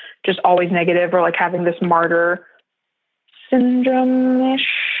of just always negative, or like having this martyr syndrome-ish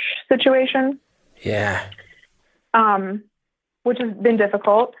situation. Yeah. Which has been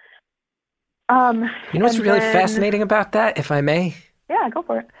difficult. You know what's really fascinating about that, if I may? Yeah, go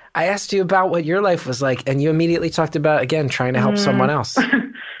for it. I asked you about what your life was like, and you immediately talked about, again, trying to help someone else.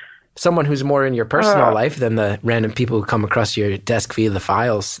 Someone who's more in your personal life than the random people who come across your desk via the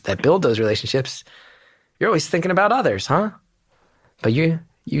files that build those relationships. You're always thinking about others, huh? But you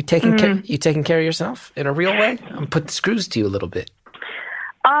taking care of yourself in a real way? I'm put the screws to you a little bit.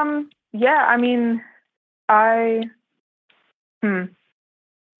 Yeah, I mean,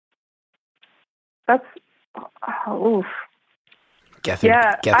 that's oof.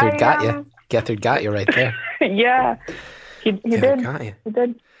 Gethard got you. Gethard got you right there. Yeah, he did. Got you. He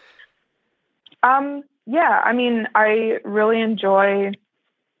did. Yeah, I mean, I really enjoy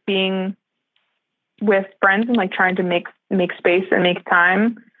being with friends and like trying to make space and make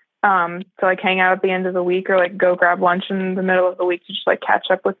time to like hang out at the end of the week, or like go grab lunch in the middle of the week to just like catch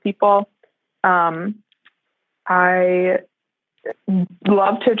up with people. I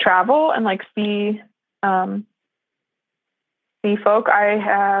love to travel and like see folk. I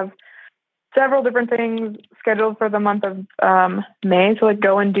have several different things scheduled for the month of May to like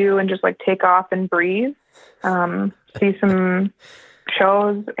go and do and just like take off and breathe, see some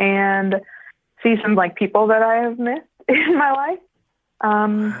shows and see some like people that I have missed in my life.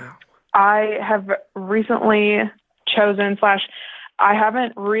 I have recently chosen / I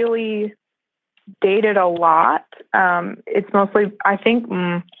haven't really dated a lot. It's mostly, I think,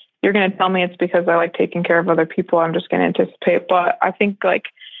 you're going to tell me it's because I like taking care of other people. I'm just going to anticipate, but I think like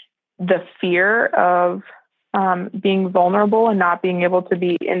the fear of being vulnerable and not being able to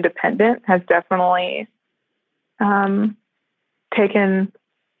be independent has definitely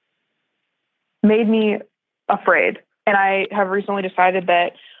made me afraid. And I have recently decided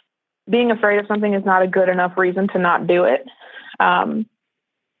that being afraid of something is not a good enough reason to not do it.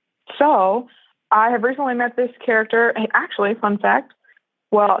 So I have recently met this character. Actually, fun fact.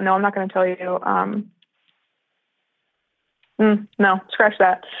 Well, no, I'm not going to tell you. No, scratch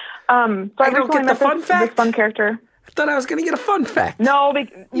that. So I don't get the fun fact? This fun character. I thought I was going to get a fun fact. No,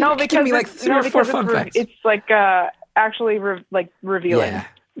 because give me like 3 or 4 fun facts. It's like actually revealing. Yeah.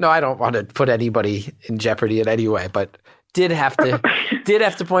 No, I don't want to put anybody in jeopardy in any way, but did have to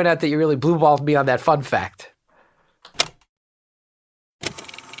point out that you really blue-balled me on that fun fact.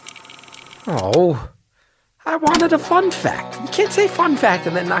 Oh, I wanted a fun fact. You can't say fun fact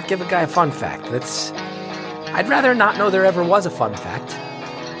and then not give a guy a fun fact. I'd rather not know there ever was a fun fact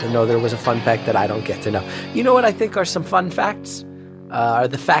than know there was a fun fact that I don't get to know. You know what I think are some fun facts? Are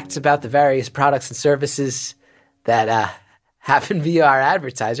the facts about the various products and services that happen via our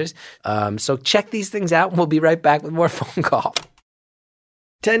advertisers. So check these things out, and we'll be right back with more phone call.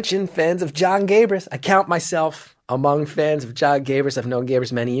 Attention, fans of John Gabris. I count myself among fans of John Gabris. I've known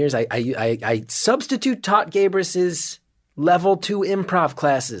Gabris many years. I substitute taught Gabris's level 2 improv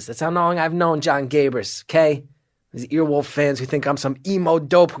classes. That's how long I've known John Gabris, okay? These Earwolf fans who think I'm some emo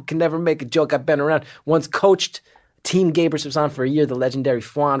dope who can never make a joke. I've been around. Once coached Team Gabris was on for a year, the legendary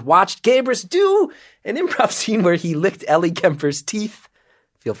Fwand. Watched Gabris do an improv scene where he licked Ellie Kemper's teeth.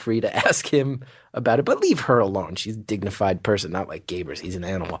 Feel free to ask him about it, but leave her alone. She's a dignified person, not like Gabris. He's an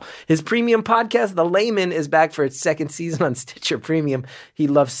animal. His premium podcast, The Layman, is back for its 2nd season on Stitcher Premium. He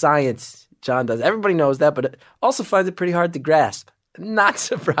loves science. John does. Everybody knows that, but also finds it pretty hard to grasp. Not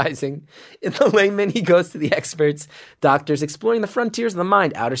surprising. In The Layman, he goes to the experts, doctors, exploring the frontiers of the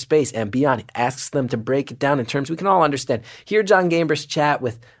mind, outer space, and beyond. He asks them to break it down in terms we can all understand. Hear John Gabris chat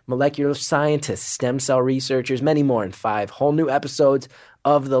with molecular scientists, stem cell researchers, many more in 5 whole new episodes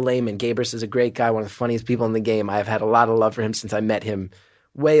of The Layman. Gabris is a great guy, one of the funniest people in the game. I've had a lot of love for him since I met him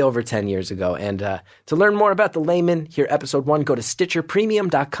way over 10 years ago. And to learn more about The Layman, hear episode 1, go to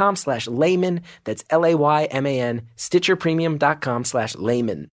StitcherPremium.com/Layman. That's LAYMAN,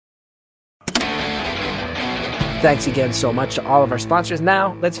 StitcherPremium.com/Layman. Thanks again so much to all of our sponsors.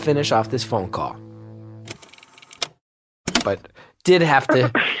 Now, let's finish off this phone call. But did have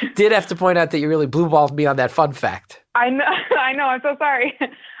to point out that you really blue-balled me on that fun fact. I know, I'm so sorry.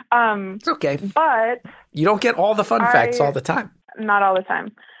 It's okay. But you don't get all the fun facts all the time. Not all the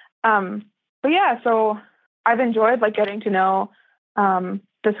time. but yeah, so I've enjoyed like getting to know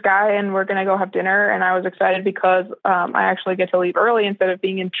this guy, and we're gonna go have dinner. And I was excited because I actually get to leave early instead of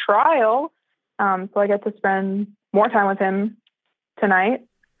being in trial. So I get to spend more time with him tonight.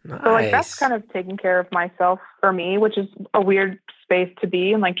 Nice. So like that's kind of taking care of myself for me, which is a weird space to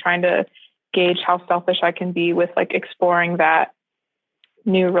be, and like trying to gauge how selfish I can be with like exploring that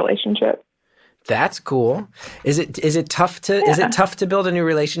new relationship. That's cool. Is it tough to build a new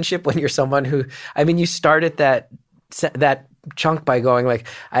relationship when you're someone who, I mean, you started that chunk by going like,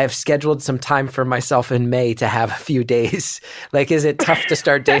 I have scheduled some time for myself in May to have a few days. Like, is it tough to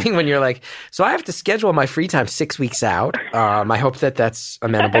start dating when you're like, so I have to schedule my free time 6 weeks out? I hope that's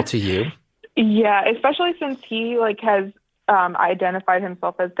amenable to you. Yeah, especially since he like has identified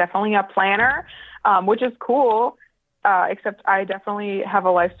himself as definitely a planner, which is cool. Except I definitely have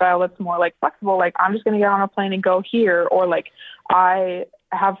a lifestyle that's more like flexible. Like I'm just going to get on a plane and go here, or like I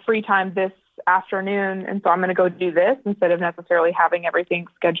have free time this afternoon, and so I'm going to go do this instead of necessarily having everything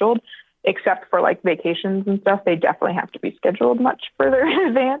scheduled, except for like vacations and stuff. They definitely have to be scheduled much further in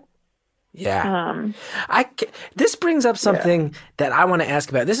advance. Yeah. This brings up something that I want to ask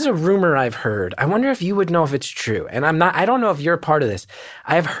about. This is a rumor I've heard. I wonder if you would know if it's true. And I don't know if you're a part of this.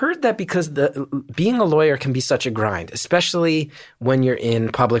 I've heard that because being a lawyer can be such a grind, especially when you're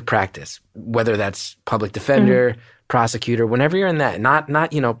in public practice, whether that's public defender, prosecutor, whenever you're in that, not,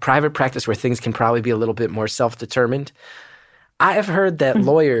 private practice where things can probably be a little bit more self-determined. I have heard that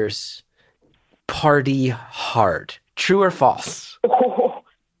lawyers party hard. True or false?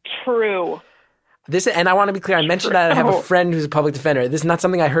 True. And I want to be clear, I mentioned that I have a friend who's a public defender. This is not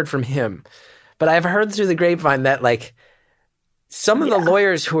something I heard from him, but I've heard through the grapevine that like some of the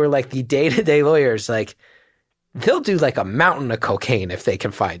lawyers who are like the day-to-day lawyers, like they'll do like a mountain of cocaine if they can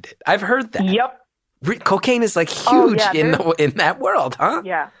find it. I've heard that. Yep. Cocaine is like huge in that world, huh?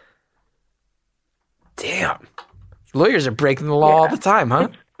 Yeah. Damn. Lawyers are breaking the law all the time, huh?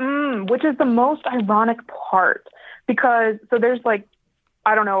 Which is the most ironic part, because so there's like,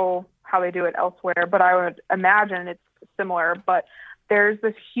 I don't know how they do it elsewhere, but I would imagine it's similar. But there's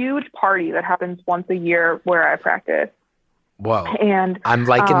this huge party that happens once a year where I practice. Whoa. And I'm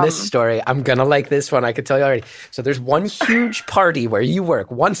liking this story. I'm going to like this one. I can tell you already. So there's one huge party where you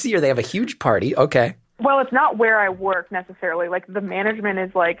work. Once a year, they have a huge party. Okay. Well, it's not where I work necessarily. Like the management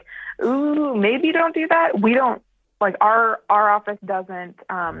is like, ooh, maybe don't do that. We don't, like our office doesn't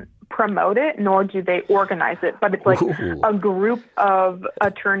promote it, nor do they organize it. But it's like a group of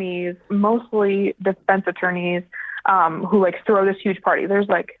attorneys, mostly defense attorneys, who like throw this huge party. There's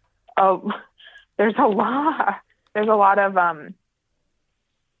like, there's a lot of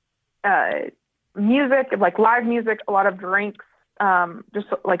music, like live music, a lot of drinks, just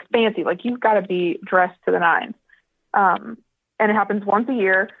like fancy. Like you've got to be dressed to the nines. And it happens once a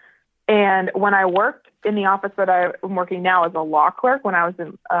year. And when I worked in the office that I'm working now as a law clerk, when I was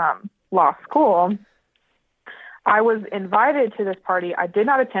in law school, I was invited to this party. I did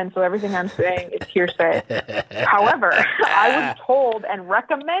not attend, so everything I'm saying is hearsay. However, I was told and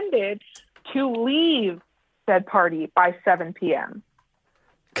recommended to leave said party by 7 p.m.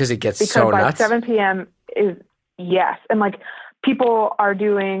 Because it gets so nuts? By 7 p.m. is, yes. And like people are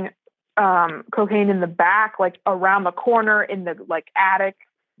doing cocaine in the back, like around the corner in the like attic,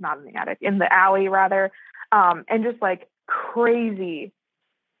 not in the attic, in the alley rather. And just like crazy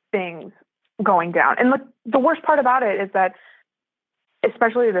things going down. And the worst part about it is that,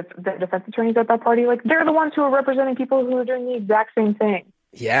 especially the defense attorneys at that party, like they're the ones who are representing people who are doing the exact same thing.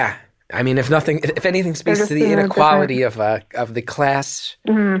 Yeah. I mean, if anything speaks to the inequality of the class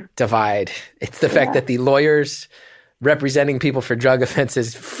divide, it's the fact that the lawyers representing people for drug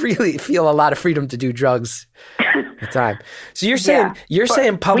offenses freely feel a lot of freedom to do drugs at the time. So you're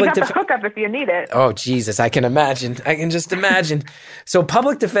saying public we got the hookup if you need it. Oh Jesus, I can imagine. I can just imagine. So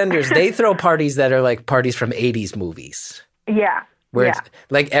public defenders, they throw parties that are like parties from 80s movies. Yeah. Where it's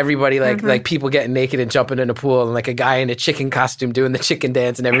like everybody, like people getting naked and jumping in a pool, and like a guy in a chicken costume doing the chicken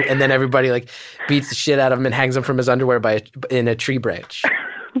dance, and then everybody like beats the shit out of him and hangs him from his underwear in a tree branch.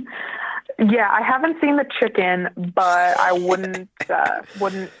 Yeah, I haven't seen the chicken, but I wouldn't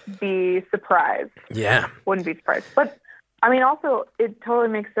be surprised. Yeah, wouldn't be surprised. But I mean, also it totally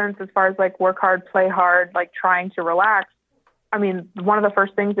makes sense as far as like work hard, play hard, like trying to relax. I mean, one of the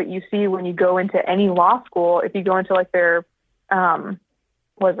first things that you see when you go into any law school, if you go into like their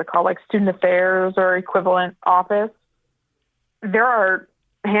what is it called, like student affairs or equivalent office, there are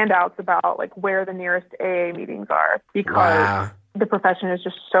handouts about like where the nearest AA meetings are, because the profession is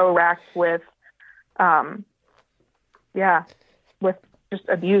just so racked with with just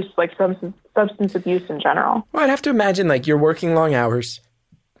abuse, like substance abuse in general. Well, I'd have to imagine like you're working long hours,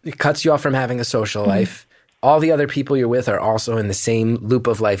 It cuts you off from having a social life. All the other people you're with are also in the same loop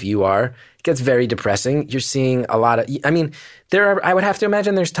of life you are. It gets very depressing. You're seeing a lot of, I mean, I would have to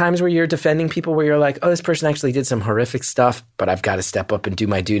imagine there's times where you're defending people where you're like, oh, this person actually did some horrific stuff, but I've got to step up and do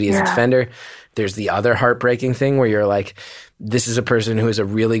my duty as a defender. There's the other heartbreaking thing where you're like, this is a person who is a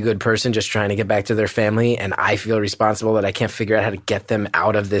really good person just trying to get back to their family, and I feel responsible that I can't figure out how to get them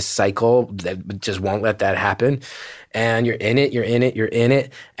out of this cycle that just won't let that happen. And you're in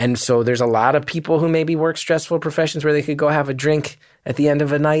it. And so there's a lot of people who maybe work stressful professions where they could go have a drink at the end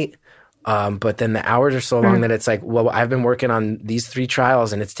of a night. But then the hours are so long that it's like, well, I've been working on these 3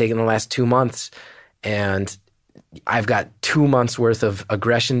 trials and it's taken the last 2 months, and I've got 2 months worth of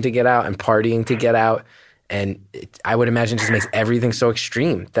aggression to get out and partying to get out. And I would imagine it just makes everything so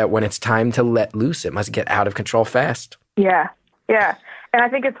extreme that when it's time to let loose, it must get out of control fast. Yeah. Yeah. And I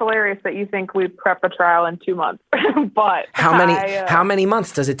think it's hilarious that you think we prep a trial in 2 months. But how many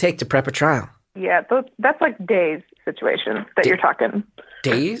months does it take to prep a trial? Yeah, that's like days situation that you're talking.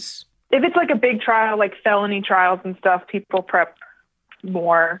 Days? If it's like a big trial, like felony trials and stuff, people prep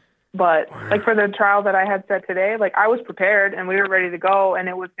more. But like for the trial that I had set today, like I was prepared and we were ready to go and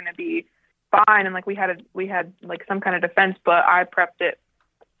it was going to be fine. And like we had like some kind of defense, but I prepped it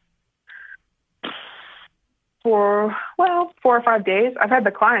for 4 or 5 days. I've had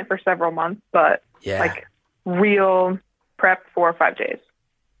the client for several months, but like real prep 4 or 5 days.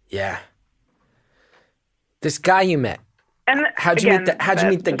 Yeah. This guy you met. And how'd you meet that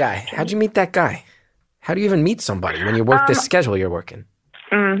guy? How'd you meet that guy? How do you even meet somebody when you work this schedule you're working?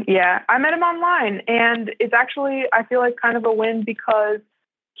 Yeah, I met him online, and it's actually, I feel like, kind of a win because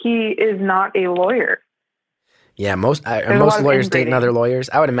he is not a lawyer. Yeah, most lawyers dating other lawyers,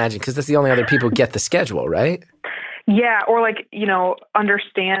 I would imagine, because that's the only other people who get the schedule, right? Yeah, or like,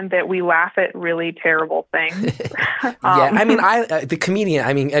 understand that we laugh at really terrible things. Yeah, I mean, the comedian,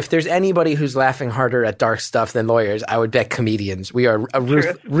 I mean, if there's anybody who's laughing harder at dark stuff than lawyers, I would bet comedians. We are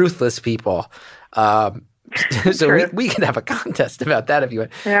ruthless people. So we could have a contest about that if you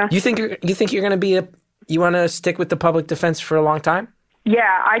want. Yeah. You think you're going to you want to stick with the public defense for a long time?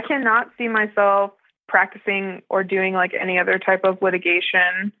 Yeah, I cannot see myself practicing or doing like any other type of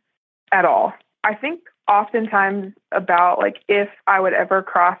litigation at all. I think oftentimes about like if I would ever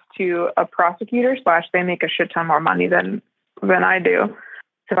cross to a prosecutor / they make a shit ton more money than I do.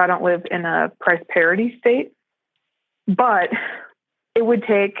 So I don't live in a price parity state, but it would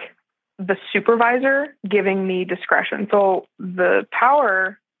take the supervisor giving me discretion. So the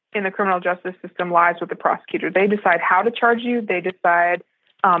power in the criminal justice system lies with the prosecutor. They decide how to charge you. They decide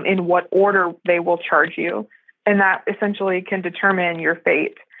in what order they will charge you. And that essentially can determine your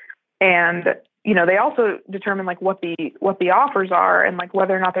fate. And, they also determine like what the offers are and like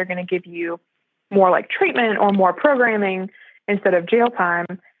whether or not they're going to give you more like treatment or more programming instead of jail time.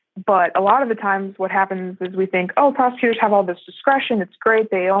 But a lot of the times what happens is we think, oh, prosecutors have all this discretion. It's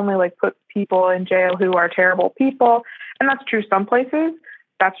great. They only like put people in jail who are terrible people. And that's true some places.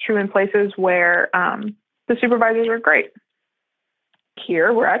 That's true in places where the supervisors are great.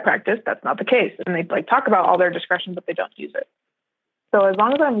 Here, where I practice, that's not the case. And they like talk about all their discretion, but they don't use it. So as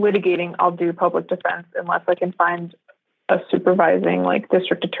long as I'm litigating, I'll do public defense unless I can find a supervising like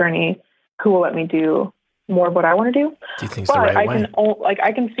district attorney who will let me do more of what I want to do. Do you think it's the right way?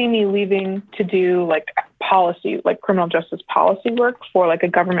 I can see me leaving to do like policy, like criminal justice policy work for like a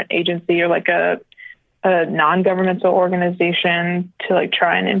government agency or like a non-governmental organization to like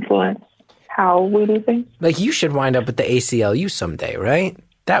try and influence how we do things. Like you should wind up at the ACLU someday, right?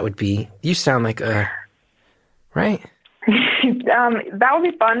 That would be, you sound like right? That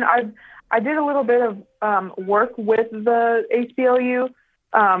would be fun. I did a little bit of work with the ACLU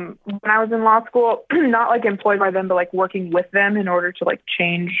when I was in law school, not like employed by them, but like working with them in order to like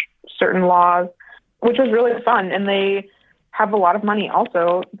change certain laws, which was really fun. And they have a lot of money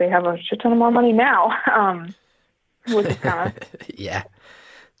also. They have a shit ton of more money now, which is kind of yeah.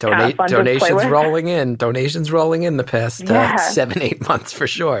 Donations rolling in. Donations rolling in the past 7-8 months for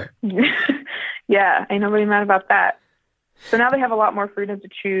sure. Yeah, ain't nobody mad about that. So now they have a lot more freedom to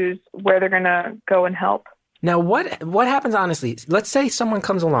choose where they're going to go and help. Now, what happens, honestly? Let's say someone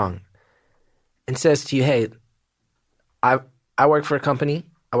comes along and says to you, hey, I work for a company.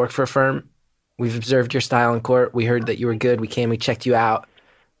 I work for a firm. We've observed your style in court. We heard that you were good. We came, we checked you out.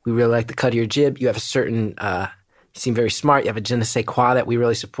 We really like the cut of your jib. You have a certain, you seem very smart. You have a je ne sais quoi that we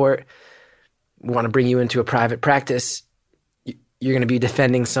really support. We want to bring you into a private practice. You're going to be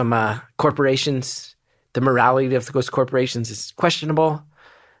defending some corporations. The morality of those corporations is questionable,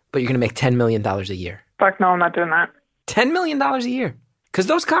 but you're going to make $10 million a year. Fuck no, I'm not doing that. $10 million a year? Because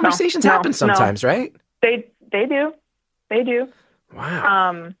those conversations happen sometimes, right? They do. They do.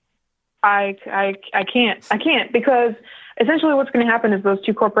 Wow. I can't because essentially what's going to happen is those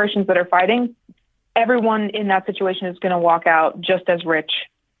two corporations that are fighting, everyone in that situation is going to walk out just as rich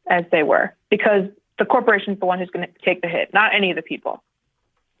as they were because the corporation's the one who's going to take the hit, not any of the people.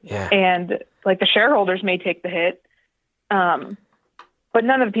 Yeah. And like the shareholders may take the hit, but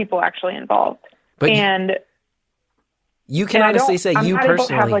none of the people actually involved. But you can honestly say I'm you not personally able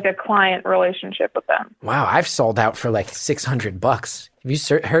to have like a client relationship with them. Wow, I've sold out for like $600. Have you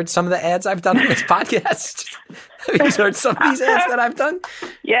heard some of the ads I've done on this podcast? Have you heard some of these ads that I've done?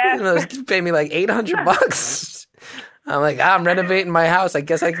 Yeah. Pay me like $800. I'm like, I'm renovating my house. I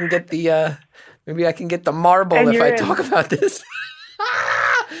guess I can get the maybe I can get the marble And if I talk about this.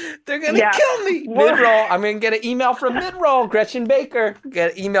 They're gonna kill me. Midroll. I'm gonna get an email from Midroll, Gretchen Baker.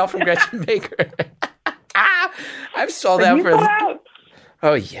 Get an email from Gretchen Baker. I've sold out for.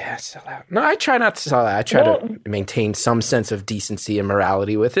 Oh yeah, sell out. No, I try not to sell out. I try to maintain some sense of decency and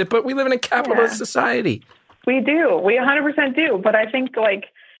morality with it. But we live in a capitalist society. We do. We 100% do. But I think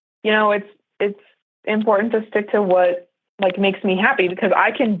it's important to stick to what like makes me happy because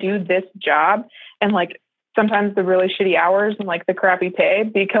I can do this job and like sometimes the really shitty hours and like the crappy pay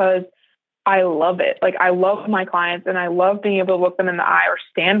because I love it. Like I love my clients and I love being able to look them in the eye or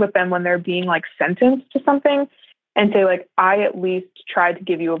stand with them when they're being like sentenced to something and say like, I at least tried to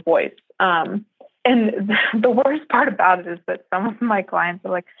give you a voice. And the worst part about it is that some of my clients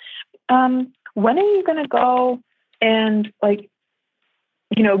are like, when are you going to go and like,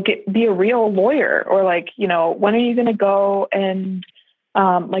 be a real lawyer or like, when are you going to go and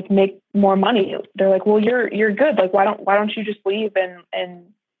like make more money? They're like, well, you're good. Like, why don't you just leave and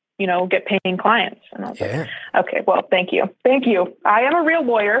get paying clients? And I was like, okay, well, thank you. I am a real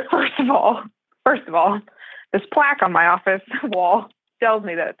lawyer. First of all, this plaque on my office wall tells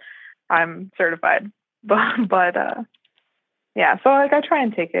me that I'm certified, but yeah. So like, I try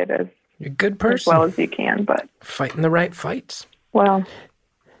and take it as you're a good person as well as you can, but fighting the right fights. Well,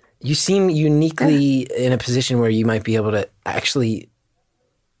 you seem uniquely in a position where you might be able to actually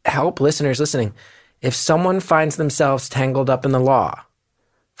help listeners listening. If someone finds themselves tangled up in the law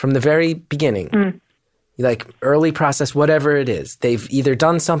from the very beginning, like early process, whatever it is, they've either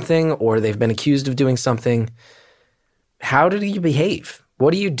done something or they've been accused of doing something. How do you behave?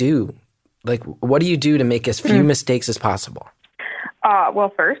 What do you do? Like, what do you do to make as few mistakes as possible?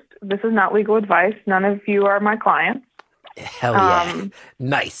 Well, first, this is not legal advice. None of you are my clients. Hell yeah.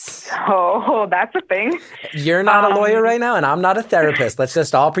 Nice. Oh, that's a thing. You're not a lawyer right now, and I'm not a therapist. Let's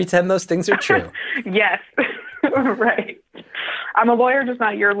just all pretend those things are true. Yes. Right. I'm a lawyer, just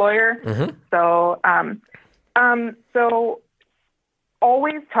not your lawyer. Mm-hmm. So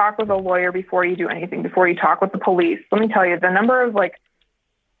always talk with a lawyer before you do anything, before you talk with the police. Let me tell you, the number of like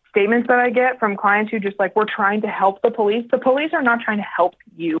statements that I get from clients who just like, we're trying to help the police. The police are not trying to help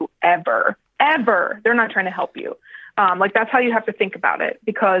you ever. They're not trying to help you. Like that's how you have to think about it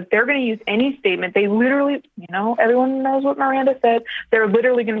because they're going to use any statement. They literally, everyone knows what Miranda said. They're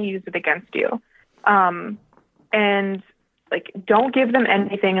literally going to use it against you. And like, don't give them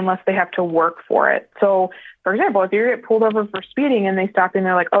anything unless they have to work for it. So for example, if you get pulled over for speeding and they stop you and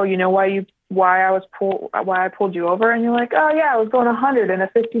they're like, oh, you know why I pulled you over? And you're like, oh yeah, I was going 100 in a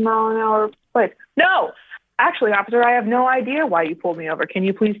 50-mile-an-hour place. No, actually, officer, I have no idea why you pulled me over. Can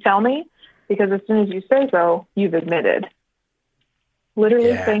you please tell me? Because as soon as you say so, you've admitted.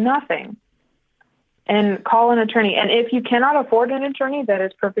 Literally say nothing. And call an attorney. And if you cannot afford an attorney, that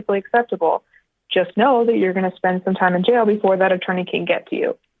is perfectly acceptable. Just know that you're going to spend some time in jail before that attorney can get to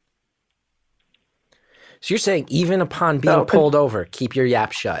you. So you're saying even upon being pulled over, keep your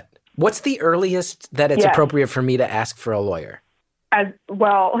yap shut. What's the earliest that it's appropriate for me to ask for a lawyer? As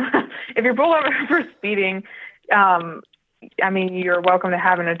well, if you're pulled over for speeding, I mean, you're welcome to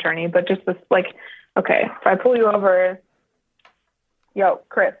have an attorney, but just this, like, okay, if I pull you over, yo,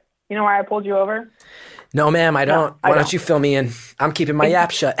 Chris, you know why I pulled you over? No, ma'am, I don't. Why don't you fill me in? I'm keeping my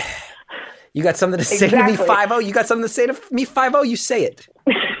yap shut. You got something to say to me, 5-0? You got something to say to me, 5-0? You say it.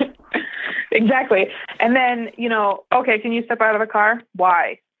 Exactly. And then, okay, can you step out of the car?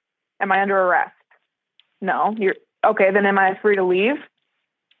 Why? Am I under arrest? No. Okay, then am I free to leave?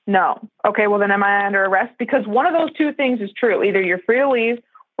 No. Okay, well then am I under arrest? Because one of those two things is true. Either you're free to leave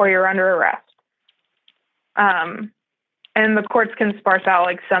or you're under arrest. And the courts can sparse out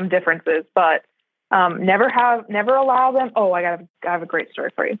like some differences, but never allow them. Oh, I have a great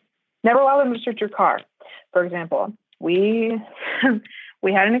story for you. Never allow them to search your car. For example, we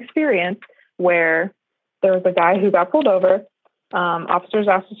had an experience where there was a guy who got pulled over. Officers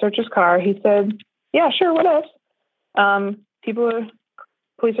asked to search his car. He said, yeah, sure, what else?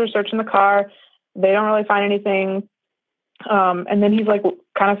 Police are searching the car. They don't really find anything. And then he's like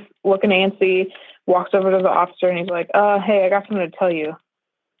kind of looking antsy, walks over to the officer and he's like, hey, I got something to tell you.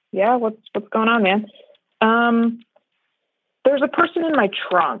 Yeah, what's going on, man? There's a person in my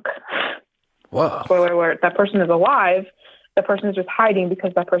trunk. Whoa. Spoiler alert, that person is alive. That person is just hiding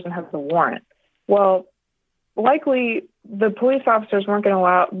because that person has a warrant. Well, likely the police officers weren't going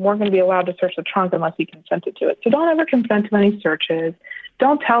to be allowed to search the trunk unless he consented to it. So don't ever consent to any searches.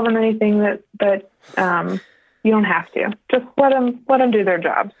 Don't tell them anything that you don't have to. Just let them do their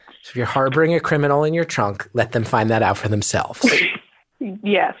job. So if you're harboring a criminal in your trunk, let them find that out for themselves.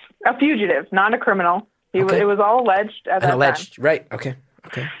 Yes, a fugitive, not a criminal. It was all alleged at that alleged, time. Right? Okay.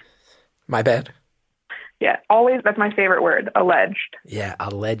 My bad. Yeah, always. That's my favorite word. Alleged. Yeah,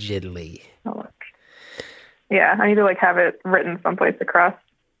 allegedly. Alleged. Yeah, I need to have it written someplace across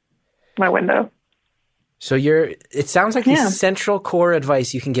my window. So it sounds like the central core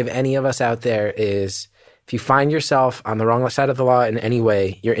advice you can give any of us out there is if you find yourself on the wrong side of the law in any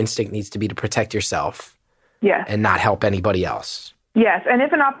way, your instinct needs to be to protect yourself. Yes. And not help anybody else. Yes. And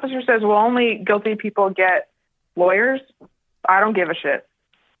if an officer says, well, only guilty people get lawyers, I don't give a shit.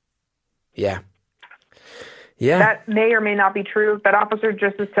 Yeah. Yeah. That may or may not be true. That officer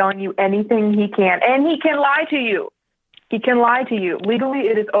just is telling you anything he can. And he can lie to you. He can lie to you. Legally,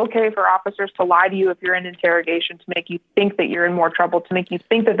 it is okay for officers to lie to you if you're in interrogation, to make you think that you're in more trouble, to make you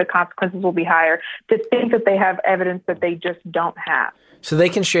think that the consequences will be higher, to think that they have evidence that they just don't have. So they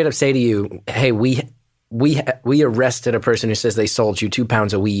can straight up say to you, hey, we arrested a person who says they sold you 2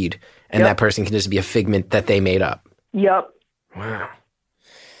 pounds of weed, and that person can just be a figment that they made up. Yep. Wow.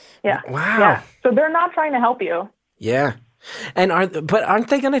 Yeah. Wow. Yeah. So they're not trying to help you. Yeah. And aren't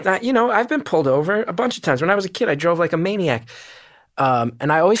they going to, I've been pulled over a bunch of times. When I was a kid, I drove like a maniac.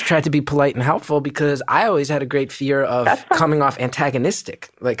 And I always tried to be polite and helpful because I always had a great fear of coming off antagonistic.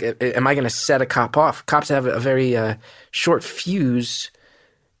 Like, am I going to set a cop off? Cops have a very short fuse,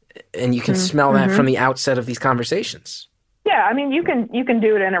 and you can smell that from the outset of these conversations. Yeah, I mean, you can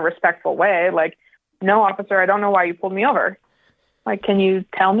do it in a respectful way. Like, no, officer, I don't know why you pulled me over. Like, can you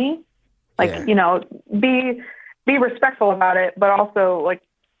tell me? Like, be respectful about it, but also, like,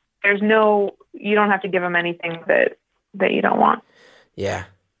 you don't have to give them anything that you don't want. Yeah.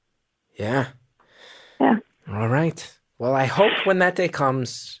 Yeah. Yeah. All right. Well, I hope when that day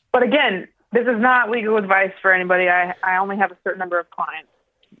comes. But again, this is not legal advice for anybody. I only have a certain number of clients.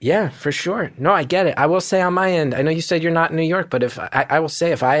 Yeah, for sure. No, I get it. I will say on my end, I know you said you're not in New York, but I will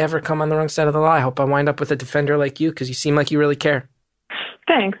say if I ever come on the wrong side of the law, I hope I wind up with a defender like you because you seem like you really care.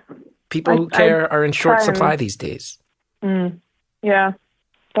 Thanks. People who care are in short supply these days. Yeah,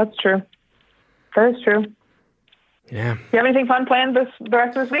 that's true. That is true. Yeah. You have anything fun planned the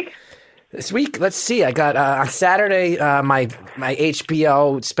rest of this week? This week, let's see. I got on Saturday my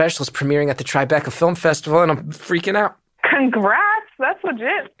HBO special is premiering at the Tribeca Film Festival, and I'm freaking out. Congrats! That's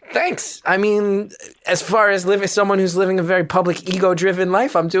legit. Thanks. I mean, as far as someone who's living a very public, ego-driven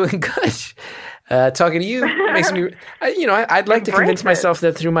life, I'm doing good. Talking to you makes me, I'd like to convince myself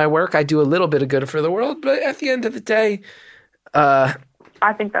that through my work, I do a little bit of good for the world. But at the end of the day, I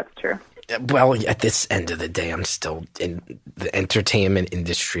think that's true. Well, at this end of the day, I'm still in the entertainment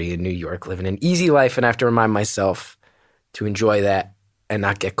industry in New York, living an easy life, and I have to remind myself to enjoy that and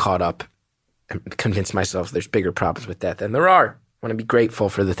not get caught up and convince myself there's bigger problems with that than there are. I want to be grateful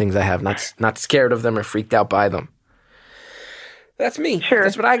for the things I have, not scared of them or freaked out by them. That's me. Sure.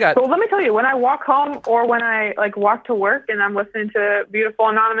 That's what I got. So let me tell you, when I walk home or when I walk to work and I'm listening to Beautiful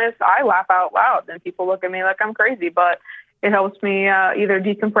Anonymous, I laugh out loud and people look at me like I'm crazy, but it helps me either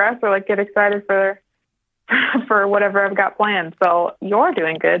decompress or get excited for whatever I've got planned. So you're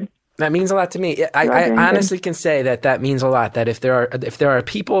doing good. That means a lot to me. I honestly can say that means a lot, that if there are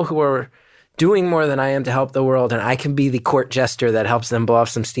people who are doing more than I am to help the world and I can be the court jester that helps them blow off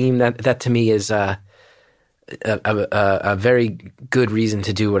some steam, that to me is a very good reason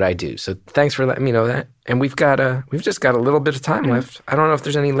to do what I do. So thanks for letting me know that. And we've just got a little bit of time left. I don't know if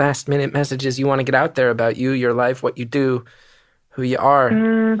there's any last minute messages you want to get out there about you, your life, what you do, who you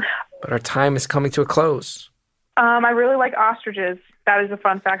are. But our time is coming to a close. I really like ostriches. That is a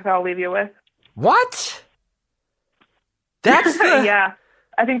fun fact that I'll leave you with. What? That's yeah.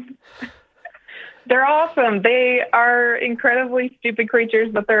 I think they're awesome. They are incredibly stupid creatures,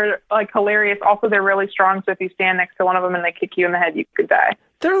 but they're hilarious. Also, they're really strong. So if you stand next to one of them and they kick you in the head, you could die.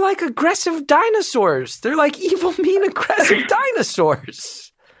 They're like aggressive dinosaurs. They're like evil, mean, aggressive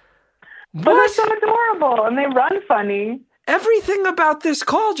dinosaurs. But they're so adorable and they run funny. Everything about this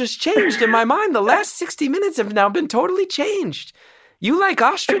call just changed in my mind. The last 60 minutes have now been totally changed. You like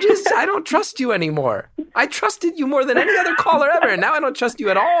ostriches? I don't trust you anymore. I trusted you more than any other caller ever, and now I don't trust you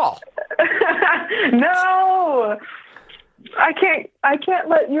at all. No. I can't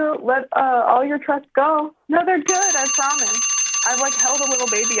let all your trusts go. No, they're good, I promise. I've like held a little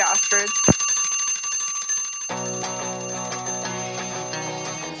baby ostrich.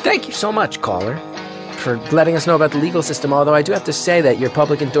 Thank you so much, caller, for letting us know about the legal system, although I do have to say that your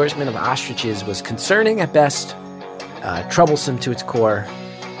public endorsement of ostriches was concerning at best, troublesome to its core,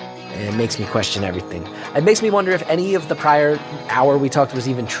 and makes me question everything. It makes me wonder if any of the prior hour we talked was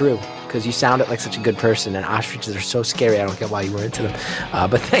even true, because you sounded like such a good person, and ostriches are so scary, I don't get why you were into them.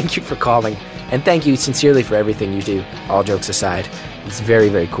 But thank you for calling, and thank you sincerely for everything you do, all jokes aside. It's very,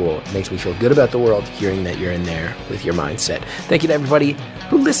 very cool. It makes me feel good about the world hearing that you're in there with your mindset. Thank you to everybody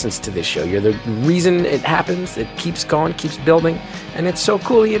who listens to this show. You're the reason it happens. It keeps going, keeps building, and it's so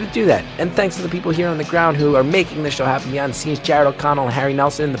cool of you to do that. And thanks to the people here on the ground who are making this show happen behind the scenes. Jared O'Connell and Harry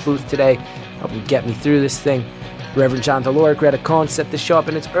Nelson in the booth today, helping get me through this thing. Reverend John Delore, Greta Cohn set the show up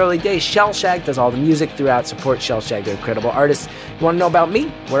in its early days. Shellshag does all the music throughout. Support Shellshag, they're incredible artists. You want to know about me,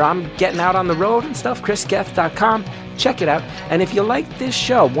 where I'm getting out on the road and stuff? ChrisGeth.com. Check it out. And if you like this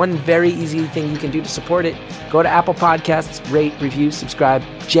show, one very easy thing you can do to support it, go to Apple Podcasts, rate, review, subscribe.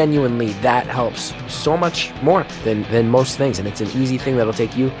 Genuinely, that helps so much more than most things. And it's an easy thing that'll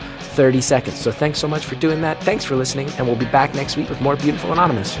take you 30 seconds. So thanks so much for doing that. Thanks for listening. And we'll be back next week with more Beautiful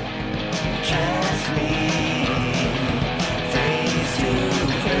Anonymous.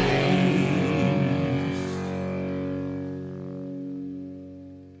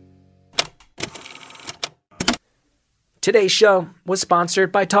 Today's show was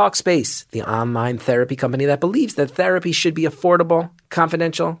sponsored by Talkspace, the online therapy company that believes that therapy should be affordable,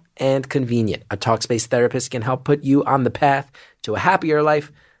 confidential, and convenient. A Talkspace therapist can help put you on the path to a happier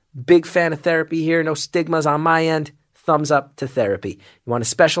life. Big fan of therapy here. No stigmas on my end. Thumbs up to therapy. You want a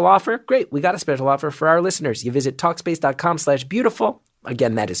special offer? Great. We got a special offer for our listeners. You visit Talkspace.com/beautiful.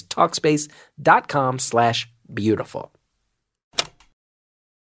 Again, that is Talkspace.com/beautiful.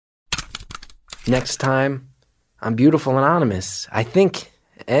 Next time on Beautiful Anonymous, I think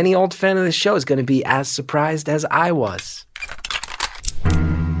any old fan of the show is going to be as surprised as I was.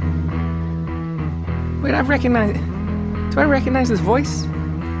 Wait, do I recognize this voice?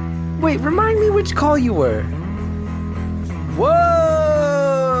 Wait, remind me which call you were. Whoa!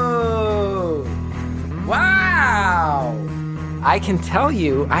 Wow! I can tell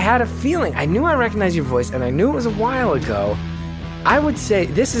you, I had a feeling. I knew I recognized your voice, and I knew it was a while ago. I would say,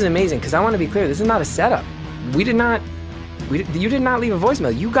 this is amazing, because I want to be clear, this is not a setup. You did not leave a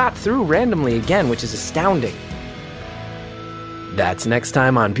voicemail. You got through randomly again, which is astounding. That's next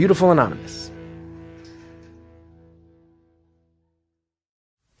time on Beautiful Anonymous.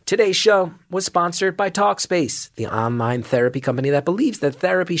 Today's show was sponsored by Talkspace, the online therapy company that believes that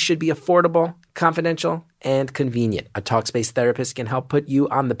therapy should be affordable, confidential, and convenient. A Talkspace therapist can help put you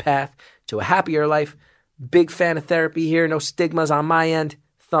on the path to a happier life. Big fan of therapy here. No stigmas on my end.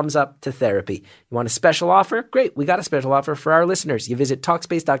 Thumbs up to therapy. You want a special offer? Great. We got a special offer for our listeners. You visit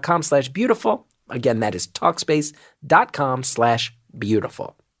Talkspace.com/beautiful. Again, that is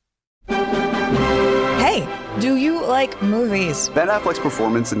Talkspace.com/beautiful. Hey, do you like movies? Ben Affleck's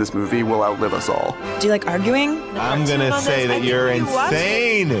performance in this movie will outlive us all. Do you like arguing? I'm gonna say that you're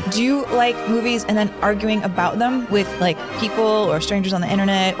insane. Do you like movies and then arguing about them with like people or strangers on the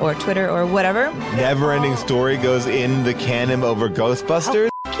internet or Twitter or whatever? Never-ending Story goes in the canon over Ghostbusters?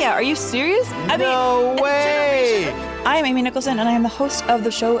 Oh, yeah, are you serious? No way! I am Amy Nicholson, and I am the host of the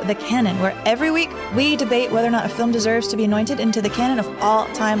show The Canon, where every week we debate whether or not a film deserves to be anointed into the canon of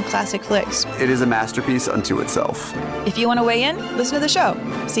all-time classic flicks. It is a masterpiece unto itself. If you want to weigh in, listen to the show.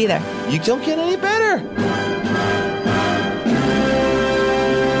 See you there. You don't get any better!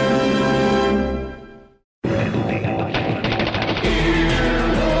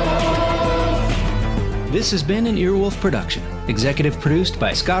 This has been an Earwolf production, executive produced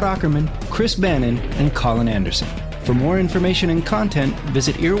by Scott Aukerman, Chris Bannon, and Colin Anderson. For more information and content,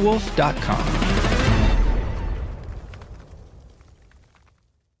 visit earwolf.com.